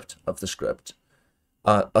concept of the script,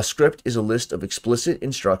 a script is a list of explicit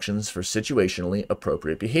instructions for situationally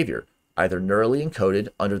appropriate behavior, either neurally encoded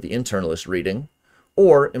under the internalist reading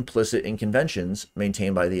or implicit in conventions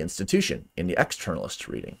maintained by the institution in the externalist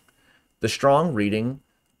reading. The strong reading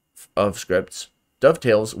of scripts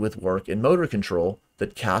dovetails with work in motor control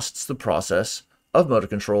that casts the process of motor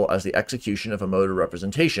control as the execution of a motor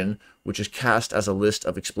representation, which is cast as a list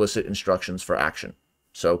of explicit instructions for action.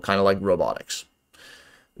 So kind of like robotics.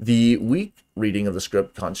 The weak reading of the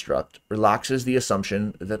script construct relaxes the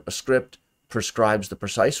assumption that a script prescribes the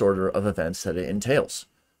precise order of events that it entails.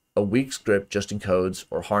 A weak script just encodes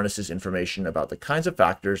or harnesses information about the kinds of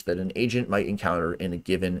factors that an agent might encounter in a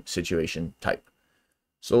given situation type.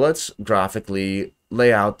 So let's graphically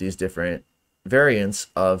lay out these different variants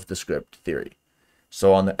of the script theory.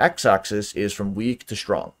 So on the x-axis is from weak to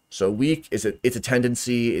strong. So weak is it's a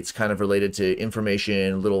tendency, it's kind of related to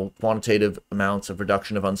information, little quantitative amounts of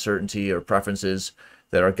reduction of uncertainty or preferences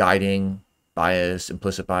that are guiding bias,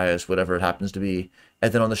 implicit bias, whatever it happens to be.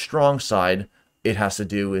 And then on the strong side, it has to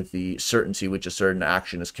do with the certainty which a certain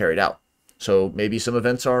action is carried out. So maybe some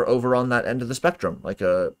events are over on that end of the spectrum, like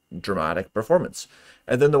a dramatic performance.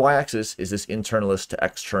 And then the y-axis is this internalist to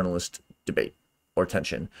externalist debate or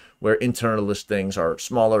tension, where internalist things are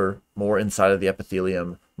smaller, more inside of the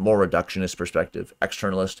epithelium, more reductionist perspective.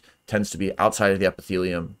 Externalist tends to be outside of the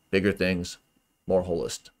epithelium, bigger things, more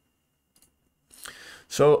holist.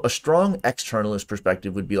 So a strong externalist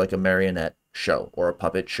perspective would be like a marionette show or a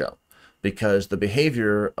puppet show, because the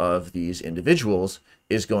behavior of these individuals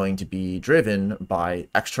is going to be driven by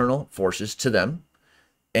external forces to them,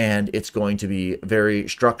 and it's going to be very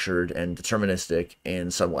structured and deterministic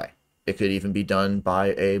in some way. It could even be done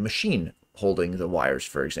by a machine holding the wires,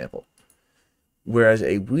 for example. Whereas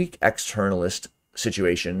a weak externalist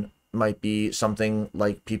situation might be something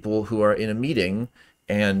like people who are in a meeting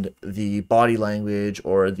and the body language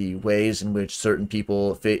or the ways in which certain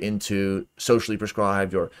people fit into socially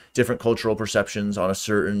prescribed or different cultural perceptions on a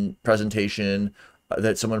certain presentation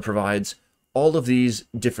that someone provides, all of these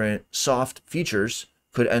different soft features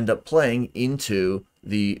could end up playing into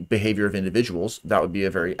the behavior of individuals. That would be a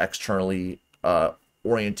very externally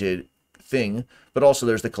oriented thing, but also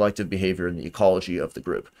there's the collective behavior and the ecology of the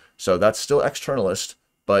group. So that's still externalist,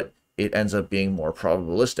 but it ends up being more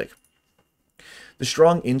probabilistic. The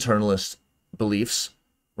strong internalist beliefs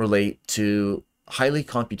relate to highly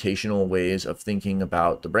computational ways of thinking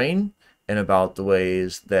about the brain and about the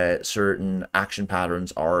ways that certain action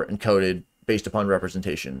patterns are encoded based upon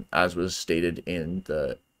representation, as was stated in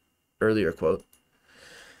the earlier quote.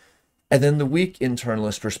 And then the weak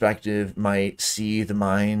internalist perspective might see the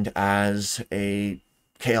mind as a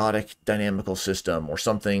chaotic dynamical system or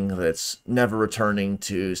something that's never returning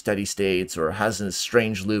to steady states or has a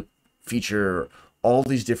strange loop feature, all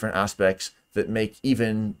these different aspects that make,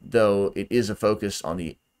 even though it is a focus on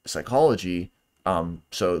the psychology,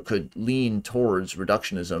 so it could lean towards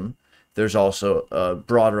reductionism, there's also a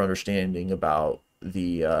broader understanding about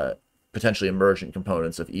the potentially emergent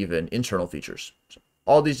components of even internal features. So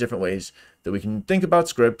all these different ways that we can think about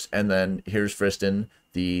scripts, and then here's Friston,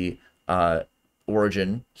 the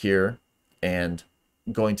origin here, and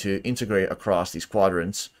going to integrate across these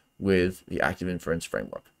quadrants with the active inference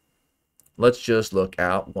framework. Let's just look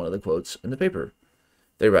at one of the quotes in the paper.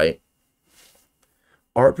 They write,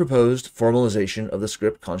 "Our proposed formalization of the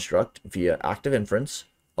script construct via active inference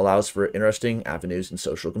allows for interesting avenues in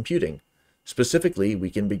social computing. Specifically, we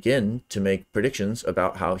can begin to make predictions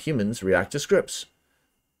about how humans react to scripts.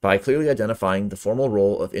 By clearly identifying the formal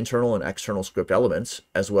role of internal and external script elements,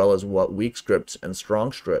 as well as what weak scripts and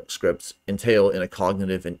strong scripts entail in a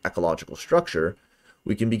cognitive and ecological structure,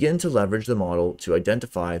 we can begin to leverage the model to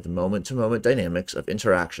identify the moment-to-moment dynamics of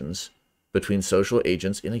interactions between social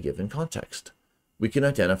agents in a given context. We can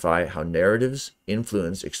identify how narratives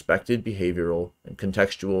influence expected behavioral and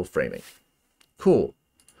contextual framing." Cool.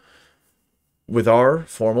 With our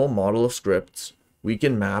formal model of scripts, we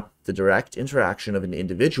can map the direct interaction of an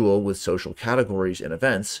individual with social categories and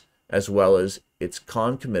events, as well as its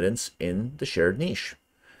concomitants in the shared niche.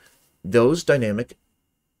 Those dynamics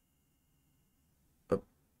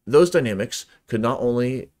could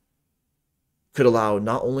allow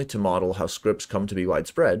not only to model how scripts come to be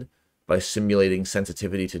widespread by simulating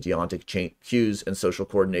sensitivity to deontic cues and social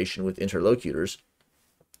coordination with interlocutors,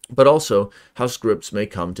 but also how scripts may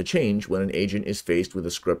come to change when an agent is faced with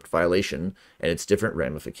a script violation and its different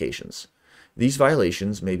ramifications. These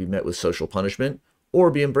violations may be met with social punishment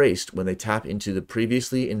or be embraced when they tap into the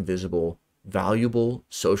previously invisible, valuable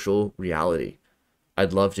social reality.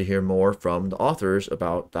 I'd love to hear more from the authors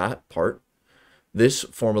about that part. This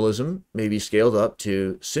formalism may be scaled up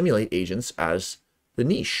to simulate agents as the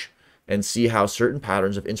niche and see how certain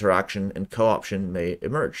patterns of interaction and co-option may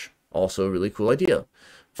emerge. Also a really cool idea.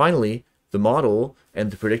 Finally, the model and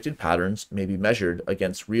the predicted patterns may be measured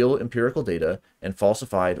against real empirical data and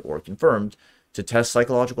falsified or confirmed to test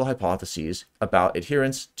psychological hypotheses about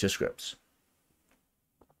adherence to scripts.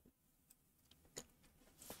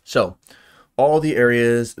 So, all the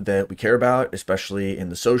areas that we care about, especially in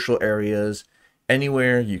the social areas,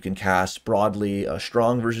 anywhere you can cast broadly a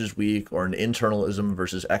strong versus weak or an internalism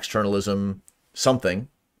versus externalism, something.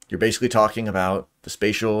 You're basically talking about the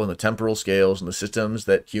spatial and the temporal scales and the systems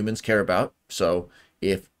that humans care about. So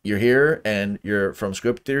if you're here and you're from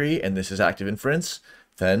script theory and this is active inference,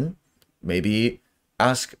 then maybe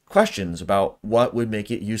ask questions about what would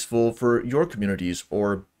make it useful for your communities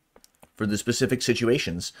or for the specific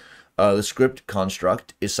situations. The script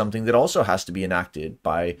construct is something that also has to be enacted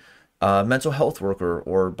by a mental health worker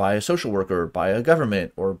or by a social worker, by a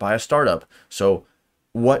government or by a startup. So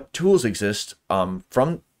what tools exist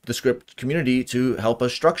from the script community to help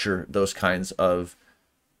us structure those kinds of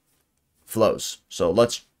flows? So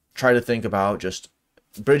let's try to think about just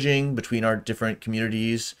bridging between our different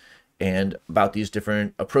communities and about these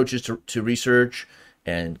different approaches to research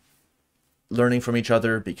and learning from each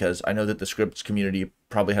other, because I know that the scripts community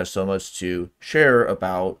probably has so much to share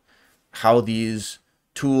about how these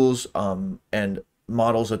tools and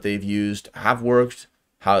models that they've used have worked,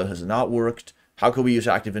 how it has not worked, how could we use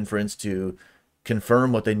active inference to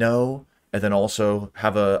confirm what they know, and then also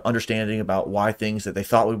have a understanding about why things that they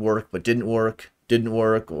thought would work but didn't work,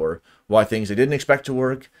 or why things they didn't expect to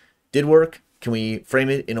work did work. Can we frame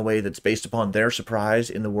it in a way that's based upon their surprise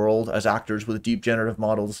in the world as actors with deep generative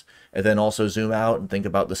models, and then also zoom out and think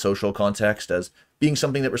about the social context as being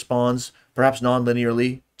something that responds perhaps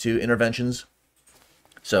non-linearly to interventions?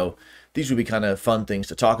 So these would be kind of fun things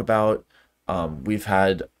to talk about. We've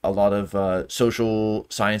had a lot of social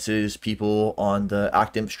sciences people on the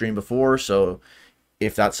ActInf stream before, so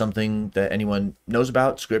if that's something that anyone knows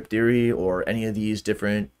about, script theory or any of these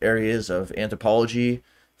different areas of anthropology,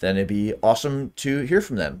 then it'd be awesome to hear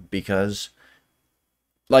from them, because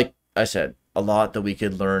like I said, a lot that we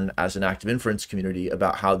could learn as an active inference community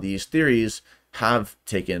about how these theories have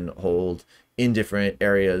taken hold in different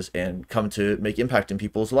areas and come to make impact in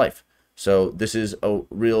people's life. So this is a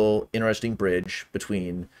real interesting bridge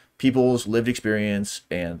between people's lived experience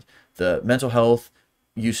and the mental health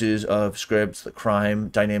uses of scripts, the crime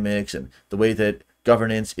dynamics, and the way that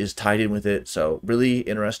governance is tied in with it. So really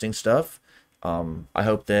interesting stuff. I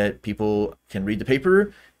hope that people can read the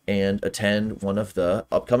paper and attend one of the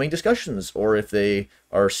upcoming discussions, or if they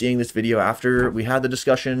are seeing this video after we had the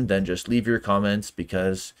discussion, then just leave your comments,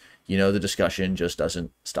 because you know the discussion just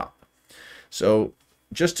doesn't stop. So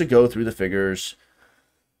just to go through the figures,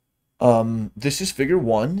 this is figure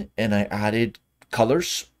 1, and I added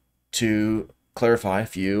colors to clarify a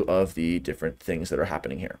few of the different things that are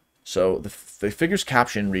happening here. So the figure's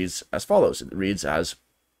caption reads as follows. It reads as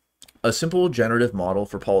a simple generative model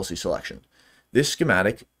for policy selection. This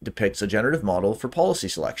schematic depicts a generative model for policy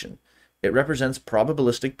selection. It represents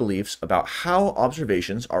probabilistic beliefs about how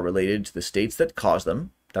observations are related to the states that cause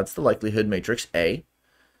them. That's the likelihood matrix A.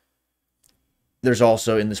 There's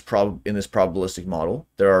also in this probabilistic model,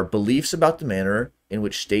 there are beliefs about the manner in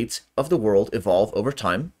which states of the world evolve over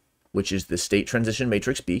time, which is the state transition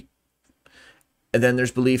matrix B. And then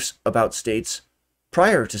there's beliefs about states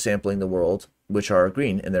prior to sampling the world, which are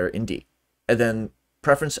green, and they're in D. And then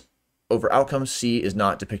preference over outcomes, C, is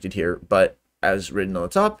not depicted here, but as written on the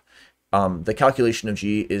top, the calculation of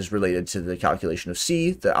G is related to the calculation of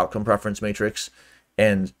C, the outcome preference matrix,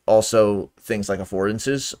 and also things like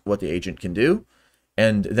affordances, what the agent can do.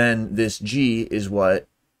 And then this G is what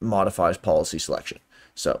modifies policy selection.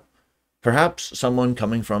 So perhaps someone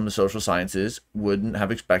coming from the social sciences wouldn't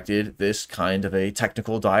have expected this kind of a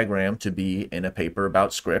technical diagram to be in a paper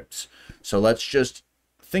about scripts. So let's just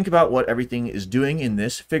think about what everything is doing in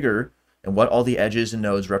this figure and what all the edges and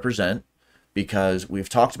nodes represent, because we've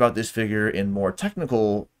talked about this figure in more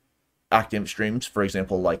technical ActInf streams, for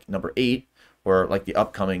example, like number 8 or like the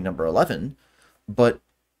upcoming number 11. But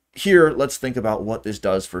here, let's think about what this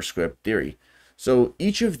does for script theory. So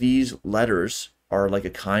each of these letters are like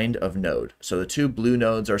a kind of node. So the two blue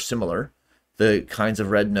nodes are similar, the kinds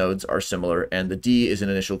of red nodes are similar, and the D is an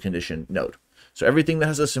initial condition node. So everything that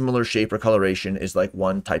has a similar shape or coloration is like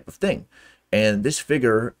one type of thing. And this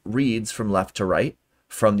figure reads from left to right,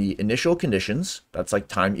 from the initial conditions, that's like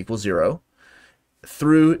time equals 0,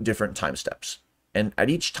 through different time steps. And at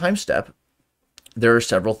each time step, there are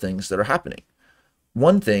several things that are happening.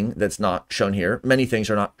 One thing that's not shown here, many things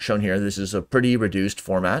are not shown here. This is a pretty reduced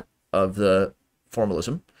format of the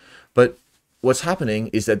formalism, but what's happening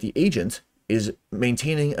is that the agent is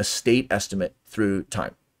maintaining a state estimate through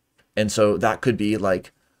time. And so that could be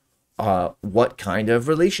like, what kind of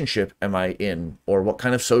relationship am I in? Or what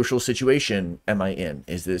kind of social situation am I in?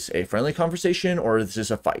 Is this a friendly conversation or is this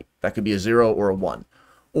a fight? That could be a 0 or a 1.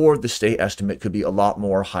 Or the state estimate could be a lot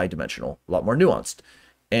more high dimensional, a lot more nuanced.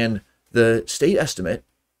 And the state estimate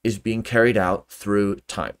is being carried out through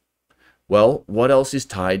time. Well, what else is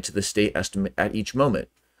tied to the state estimate at each moment?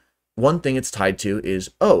 One thing it's tied to is,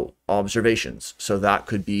 observations. So that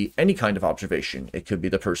could be any kind of observation. It could be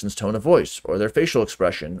the person's tone of voice, or their facial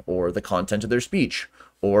expression, or the content of their speech,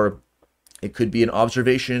 or it could be an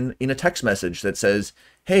observation in a text message that says,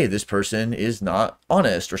 hey, this person is not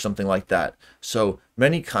honest, or something like that. So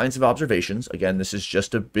many kinds of observations. Again, this is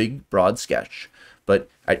just a big, broad sketch. But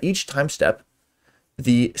at each time step,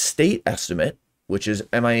 the state estimate, which is,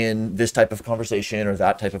 am I in this type of conversation or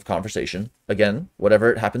that type of conversation? Again,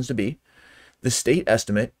 whatever it happens to be, the state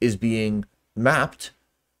estimate is being mapped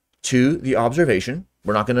to the observation.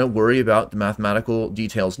 We're not going to worry about the mathematical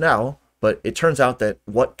details now, but it turns out that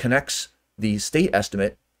what connects the state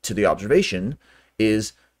estimate to the observation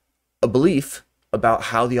is a belief about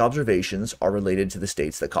how the observations are related to the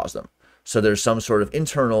states that cause them. So there's some sort of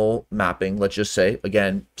internal mapping, let's just say,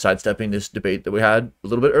 again, sidestepping this debate that we had a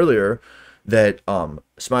little bit earlier, that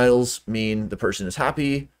smiles mean the person is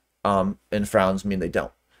happy and frowns mean they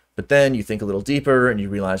don't. But then you think a little deeper and you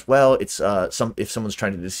realize, well, it's if someone's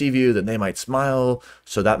trying to deceive you, then they might smile.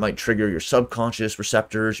 So that might trigger your subconscious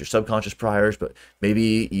receptors, your subconscious priors. But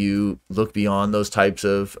maybe you look beyond those types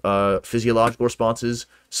of physiological responses.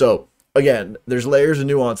 So again, there's layers of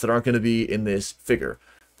nuance that aren't going to be in this figure.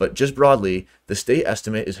 But just broadly, the state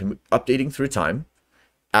estimate is updating through time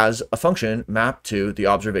as a function mapped to the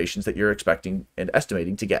observations that you're expecting and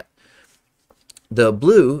estimating to get. The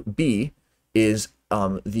blue B is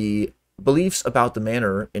the beliefs about the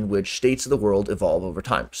manner in which states of the world evolve over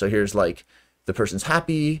time. So here's like the person's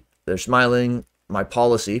happy, they're smiling. My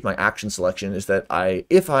policy, my action selection is that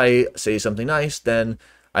if I say something nice, then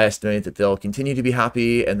I estimate that they'll continue to be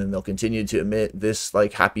happy, and then they'll continue to emit this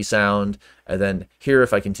like happy sound. And then here,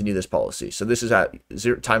 if I continue this policy. So this is at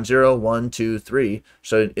time 0, 1, 2, 3.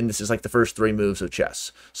 So and this is like the first 3 moves of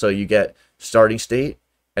chess. So you get starting state,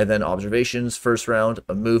 and then observations, first round,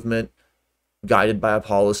 a movement, guided by a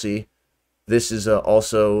policy. This is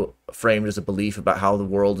also framed as a belief about how the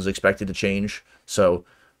world is expected to change. So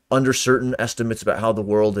under certain estimates about how the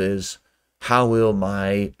world is, how will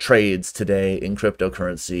my trades today in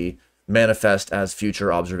cryptocurrency manifest as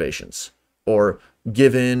future observations? Or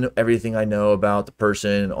given everything I know about the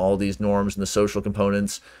person, all these norms and the social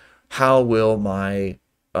components, how will my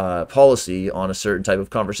policy on a certain type of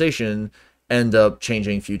conversation end up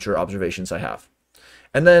changing future observations I have?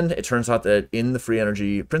 And then it turns out that in the free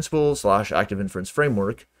energy principle / active inference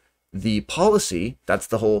framework, the policy, that's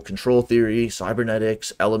the whole control theory,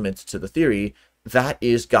 cybernetics element to the theory, that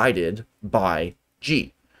is guided by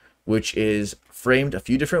G, which is framed a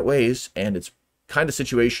few different ways, and it's kind of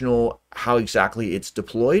situational how exactly it's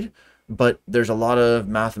deployed, but there's a lot of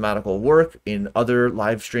mathematical work in other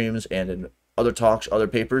live streams and in other talks, other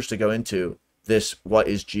papers to go into this, what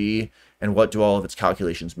is G, and what do all of its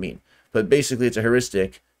calculations mean. But basically, it's a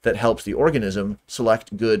heuristic that helps the organism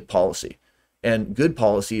select good policy. And good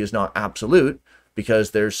policy is not absolute,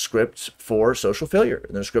 because there's scripts for social failure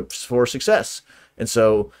and there's scripts for success. And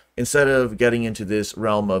so instead of getting into this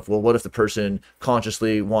realm of, well, what if the person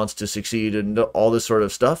consciously wants to succeed and all this sort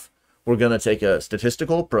of stuff, we're going to take a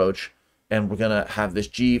statistical approach, and we're going to have this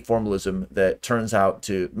G formalism that turns out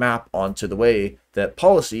to map onto the way that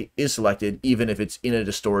policy is selected, even if it's in a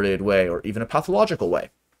distorted way or even a pathological way.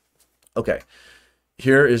 Okay,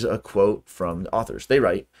 here is a quote from the authors. They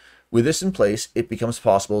write, "With this in place, it becomes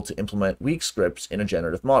possible to implement weak scripts in a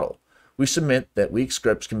generative model. We submit that weak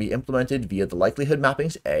scripts can be implemented via the likelihood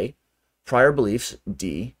mappings A, prior beliefs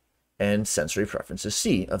D, and sensory preferences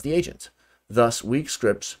C of the agent. Thus, weak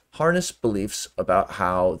scripts harness beliefs about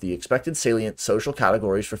how the expected salient social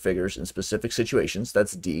categories for figures in specific situations,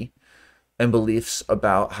 that's D, and beliefs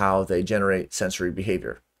about how they generate sensory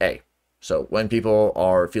behavior, A. So when people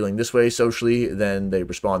are feeling this way socially, then they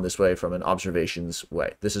respond this way from an observations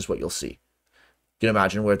way. This is what you'll see. You can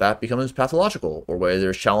imagine where that becomes pathological, or where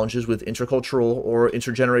there's challenges with intercultural or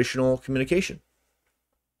intergenerational communication.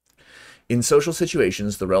 In social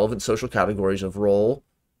situations, the relevant social categories of role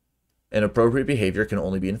and appropriate behavior can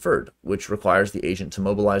only be inferred, which requires the agent to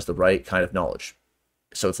mobilize the right kind of knowledge.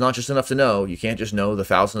 So it's not just enough to know. You can't just know the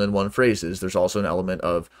 1001 phrases. There's also an element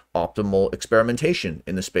of optimal experimentation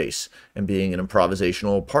in the space and being an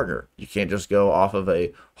improvisational partner. You can't just go off of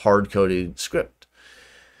a hard-coded script.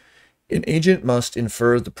 An agent must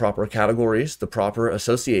infer the proper categories, the proper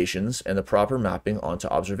associations, and the proper mapping onto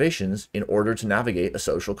observations in order to navigate a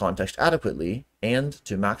social context adequately and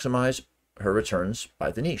to maximize her returns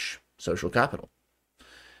by the niche, social capital.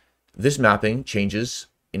 This mapping changes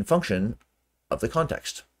in function of the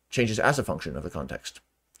context, changes as a function of the context.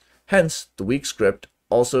 Hence, the weak script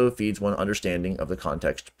also feeds one understanding of the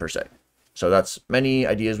context per se. So that's many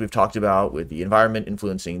ideas we've talked about, with the environment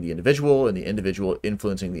influencing the individual and the individual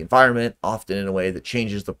influencing the environment, often in a way that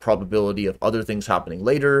changes the probability of other things happening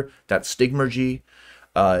later. That's stigmergy.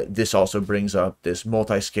 This also brings up this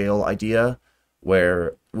multi-scale idea,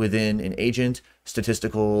 where within an agent,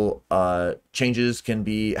 statistical changes can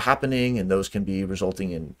be happening, and those can be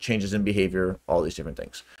resulting in changes in behavior, all these different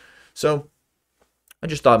things. So I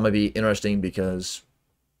just thought it might be interesting, because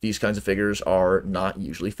these kinds of figures are not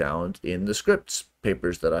usually found in the scripts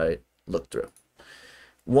papers that I looked through.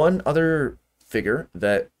 One other figure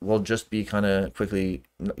that we'll just be kind of quickly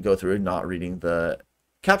go through, not reading the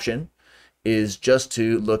caption, is just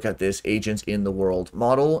to look at this agents in the world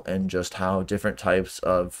model and just how different types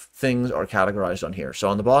of things are categorized on here. So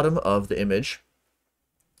on the bottom of the image,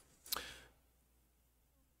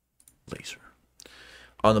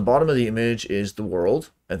 on the bottom of the image is the world,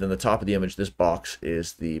 and then the top of the image, this box,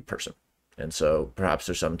 is the person. And so perhaps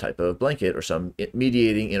there's some type of blanket or some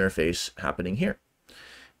mediating interface happening here.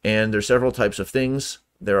 And there's several types of things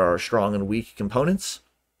there are strong and weak components.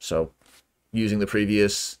 So using the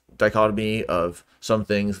previous dichotomy of some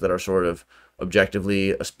things that are sort of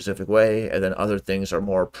objectively a specific way, and then other things are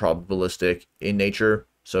more probabilistic in nature.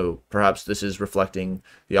 So perhaps this is reflecting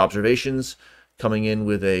the observations coming in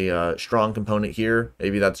with a strong component here.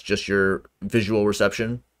 Maybe that's just your visual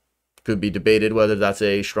reception. Could be debated whether that's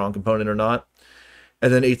a strong component or not.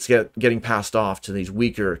 And then it's getting passed off to these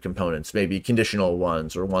weaker components, maybe conditional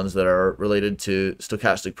ones or ones that are related to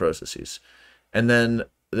stochastic processes. And then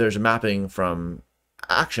there's a mapping from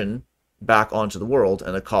action back onto the world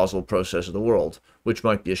and the causal process of the world, which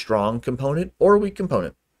might be a strong component or a weak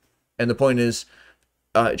component. And the point is,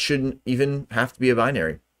 it shouldn't even have to be a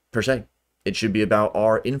binary per se. It should be about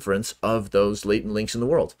our inference of those latent links in the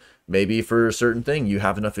world. Maybe for a certain thing, you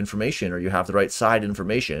have enough information, or you have the right side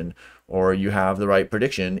information, or you have the right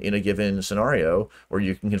prediction in a given scenario, or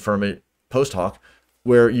you can confirm it post hoc,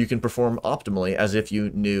 where you can perform optimally as if you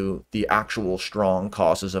knew the actual strong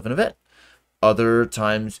causes of an event. Other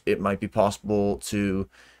times, it might be possible to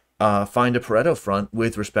find a Pareto front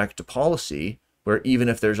with respect to policy, where even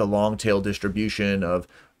if there's a long tail distribution of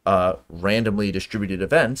randomly distributed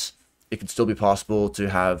events, it could still be possible to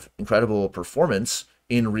have incredible performance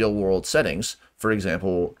in real world settings. For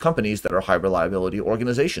example, companies that are high reliability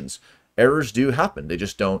organizations. Errors do happen. They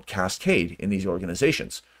just don't cascade in these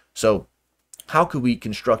organizations. So how could we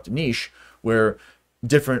construct a niche where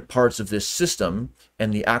different parts of this system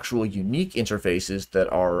and the actual unique interfaces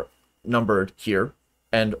that are numbered here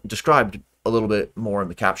and described a little bit more in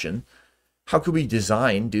the caption, how could we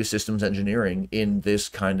do systems engineering in this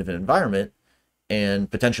kind of an environment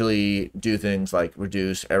and potentially do things like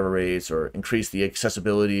reduce error rates or increase the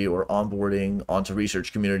accessibility or onboarding onto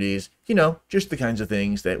research communities, just the kinds of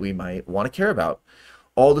things that we might want to care about.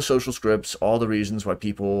 All the social scripts, all the reasons why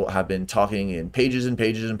people have been talking in pages and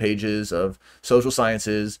pages and pages of social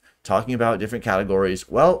sciences, talking about different categories.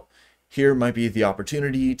 Well, here might be the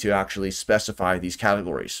opportunity to actually specify these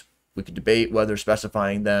categories. We could debate whether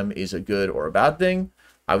specifying them is a good or a bad thing.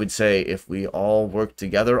 I would say if we all work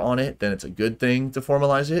together on it, then it's a good thing to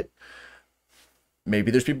formalize it.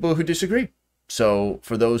 Maybe there's people who disagree. So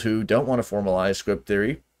for those who don't want to formalize script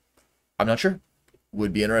theory, I'm not sure.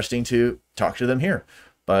 Would be interesting to talk to them here.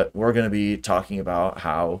 But we're going to be talking about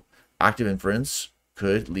how active inference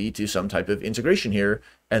could lead to some type of integration here,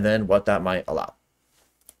 and then what that might allow.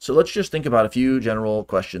 So let's just think about a few general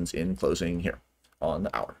questions in closing here on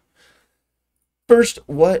the hour. First,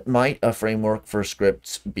 what might a framework for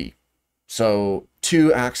scripts be? So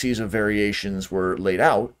 2 axes of variations were laid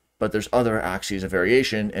out, but there's other axes of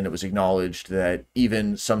variation, and it was acknowledged that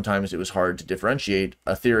even sometimes it was hard to differentiate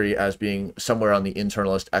a theory as being somewhere on the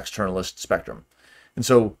internalist-externalist spectrum. And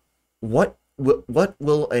so what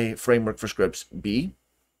will a framework for scripts be?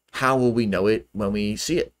 How will we know it when we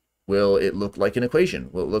see it? Will it look like an equation?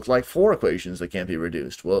 Will it look like 4 equations that can't be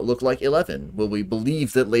reduced? Will it look like 11? Will we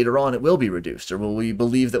believe that later on it will be reduced? Or will we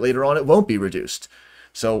believe that later on it won't be reduced?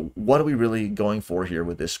 So what are we really going for here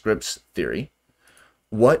with this scripts theory?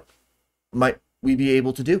 What might we be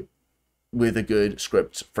able to do with a good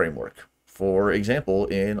scripts framework? For example,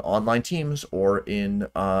 in online teams or in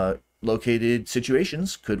located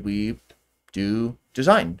situations, could we do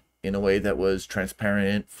design in a way that was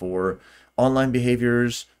transparent for online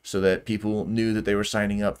behaviors so that people knew that they were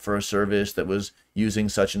signing up for a service that was using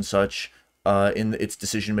such and such in its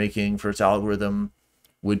decision making for its algorithm?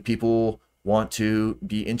 Would people want to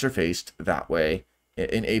be interfaced that way?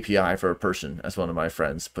 An API for a person, as one of my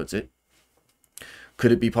friends puts it.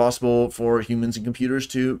 Could it be possible for humans and computers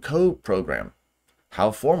to co-program? How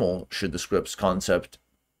formal should the scripts concept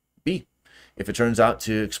be? If it turns out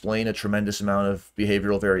to explain a tremendous amount of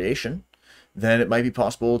behavioral variation, then it might be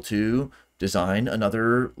possible to design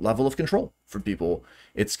another level of control for people.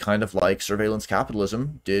 It's kind of like surveillance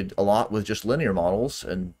capitalism did a lot with just linear models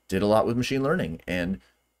and did a lot with machine learning. And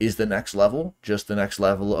is the next level just the next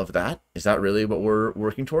level of that? Is that really what we're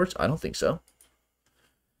working towards? I don't think so.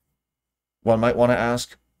 One might want to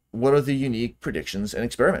ask, what are the unique predictions and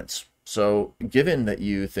experiments? So given that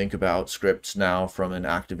you think about scripts now from an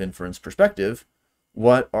active inference perspective,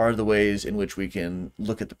 what are the ways in which we can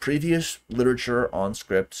look at the previous literature on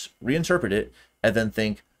scripts, reinterpret it, and then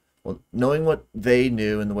think, well, knowing what they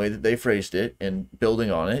knew and the way that they phrased it and building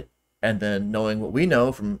on it, and then knowing what we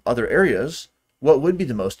know from other areas, what would be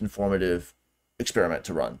the most informative experiment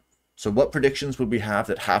to run? So what predictions would we have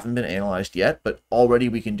that haven't been analyzed yet, but already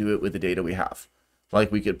we can do it with the data we have?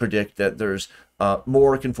 Like we could predict that there's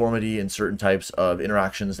more conformity in certain types of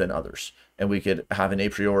interactions than others. And we could have an a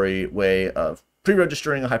priori way of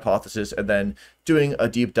pre-registering a hypothesis and then doing a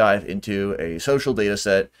deep dive into a social data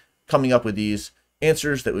set, coming up with these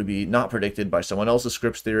answers that would be not predicted by someone else's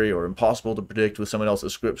scripts theory or impossible to predict with someone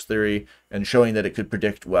else's scripts theory, and showing that it could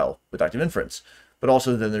predict well with active inference. But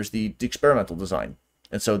also then there's the experimental design.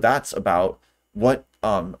 And so that's about what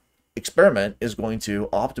experiment is going to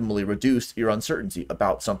optimally reduce your uncertainty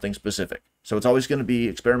about something specific. So it's always going to be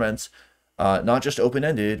experiments, not just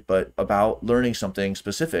open-ended, but about learning something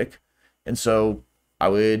specific. And so I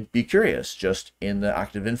would be curious, just in the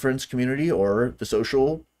active inference community or the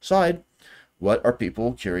social side, what are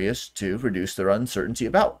people curious to reduce their uncertainty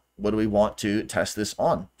about? What do we want to test this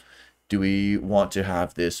on? Do we want to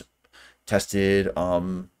have this tested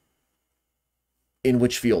in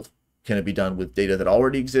which field? Can it be done with data that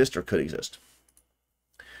already exists or could exist?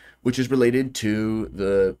 Which is related to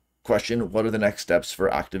the question, what are the next steps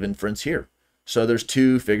for active inference here? So there's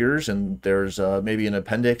two figures, and there's maybe an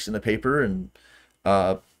appendix in the paper, and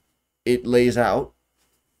it lays out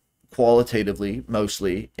qualitatively,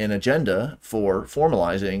 mostly, an agenda for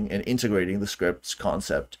formalizing and integrating the scripts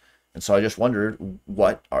concept. And so I just wondered,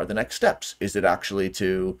 what are the next steps? Is it actually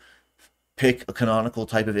to pick a canonical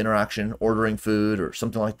type of interaction, ordering food or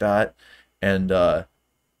something like that, and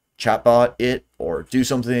chatbot it, or do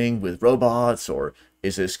something with robots? Or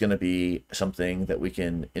is this going to be something that we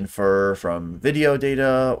can infer from video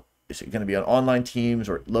data? Is it going to be on online teams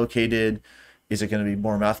or located? Is it going to be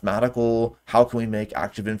more mathematical? How can we make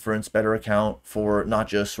active inference better account for not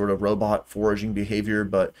just sort of robot foraging behavior,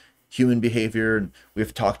 but human behavior? And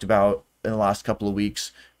we've talked about in the last couple of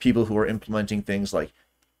weeks, people who are implementing things like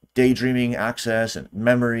daydreaming access and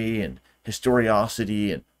memory and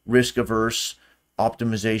historiosity and risk-averse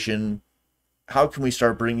optimization. How can we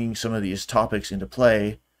start bringing some of these topics into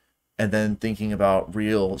play, and then thinking about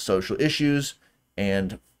real social issues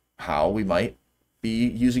and how we might be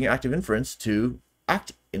using active inference to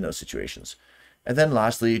act in those situations? And then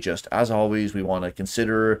lastly, just as always, we want to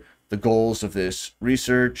consider the goals of this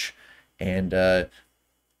research, and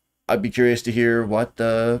I'd be curious to hear what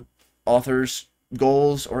the author's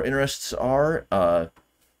goals or interests are.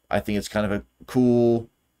 I think it's kind of a cool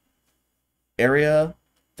area.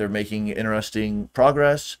 They're making interesting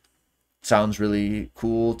progress. Sounds really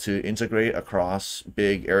cool to integrate across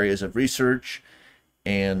big areas of research,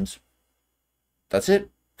 and that's it.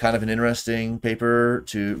 Kind of an interesting paper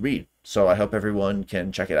to read. So I hope everyone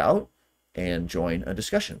can check it out and join a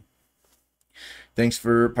discussion. Thanks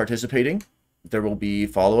for participating. There will be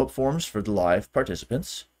follow-up forms for the live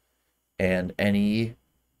participants, and any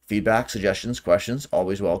feedback, suggestions, questions,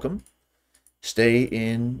 always welcome. Stay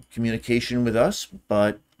in communication with us,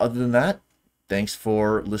 but other than that, thanks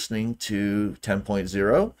for listening to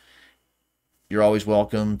 10.0. You're always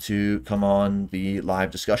welcome to come on the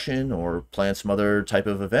live discussion or plan some other type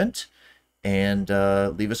of event, and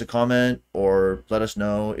leave us a comment or let us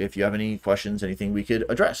know if you have any questions, anything we could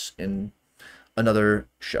address in another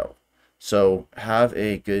show. So have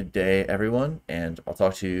a good day, everyone, and I'll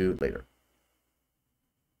talk to you later.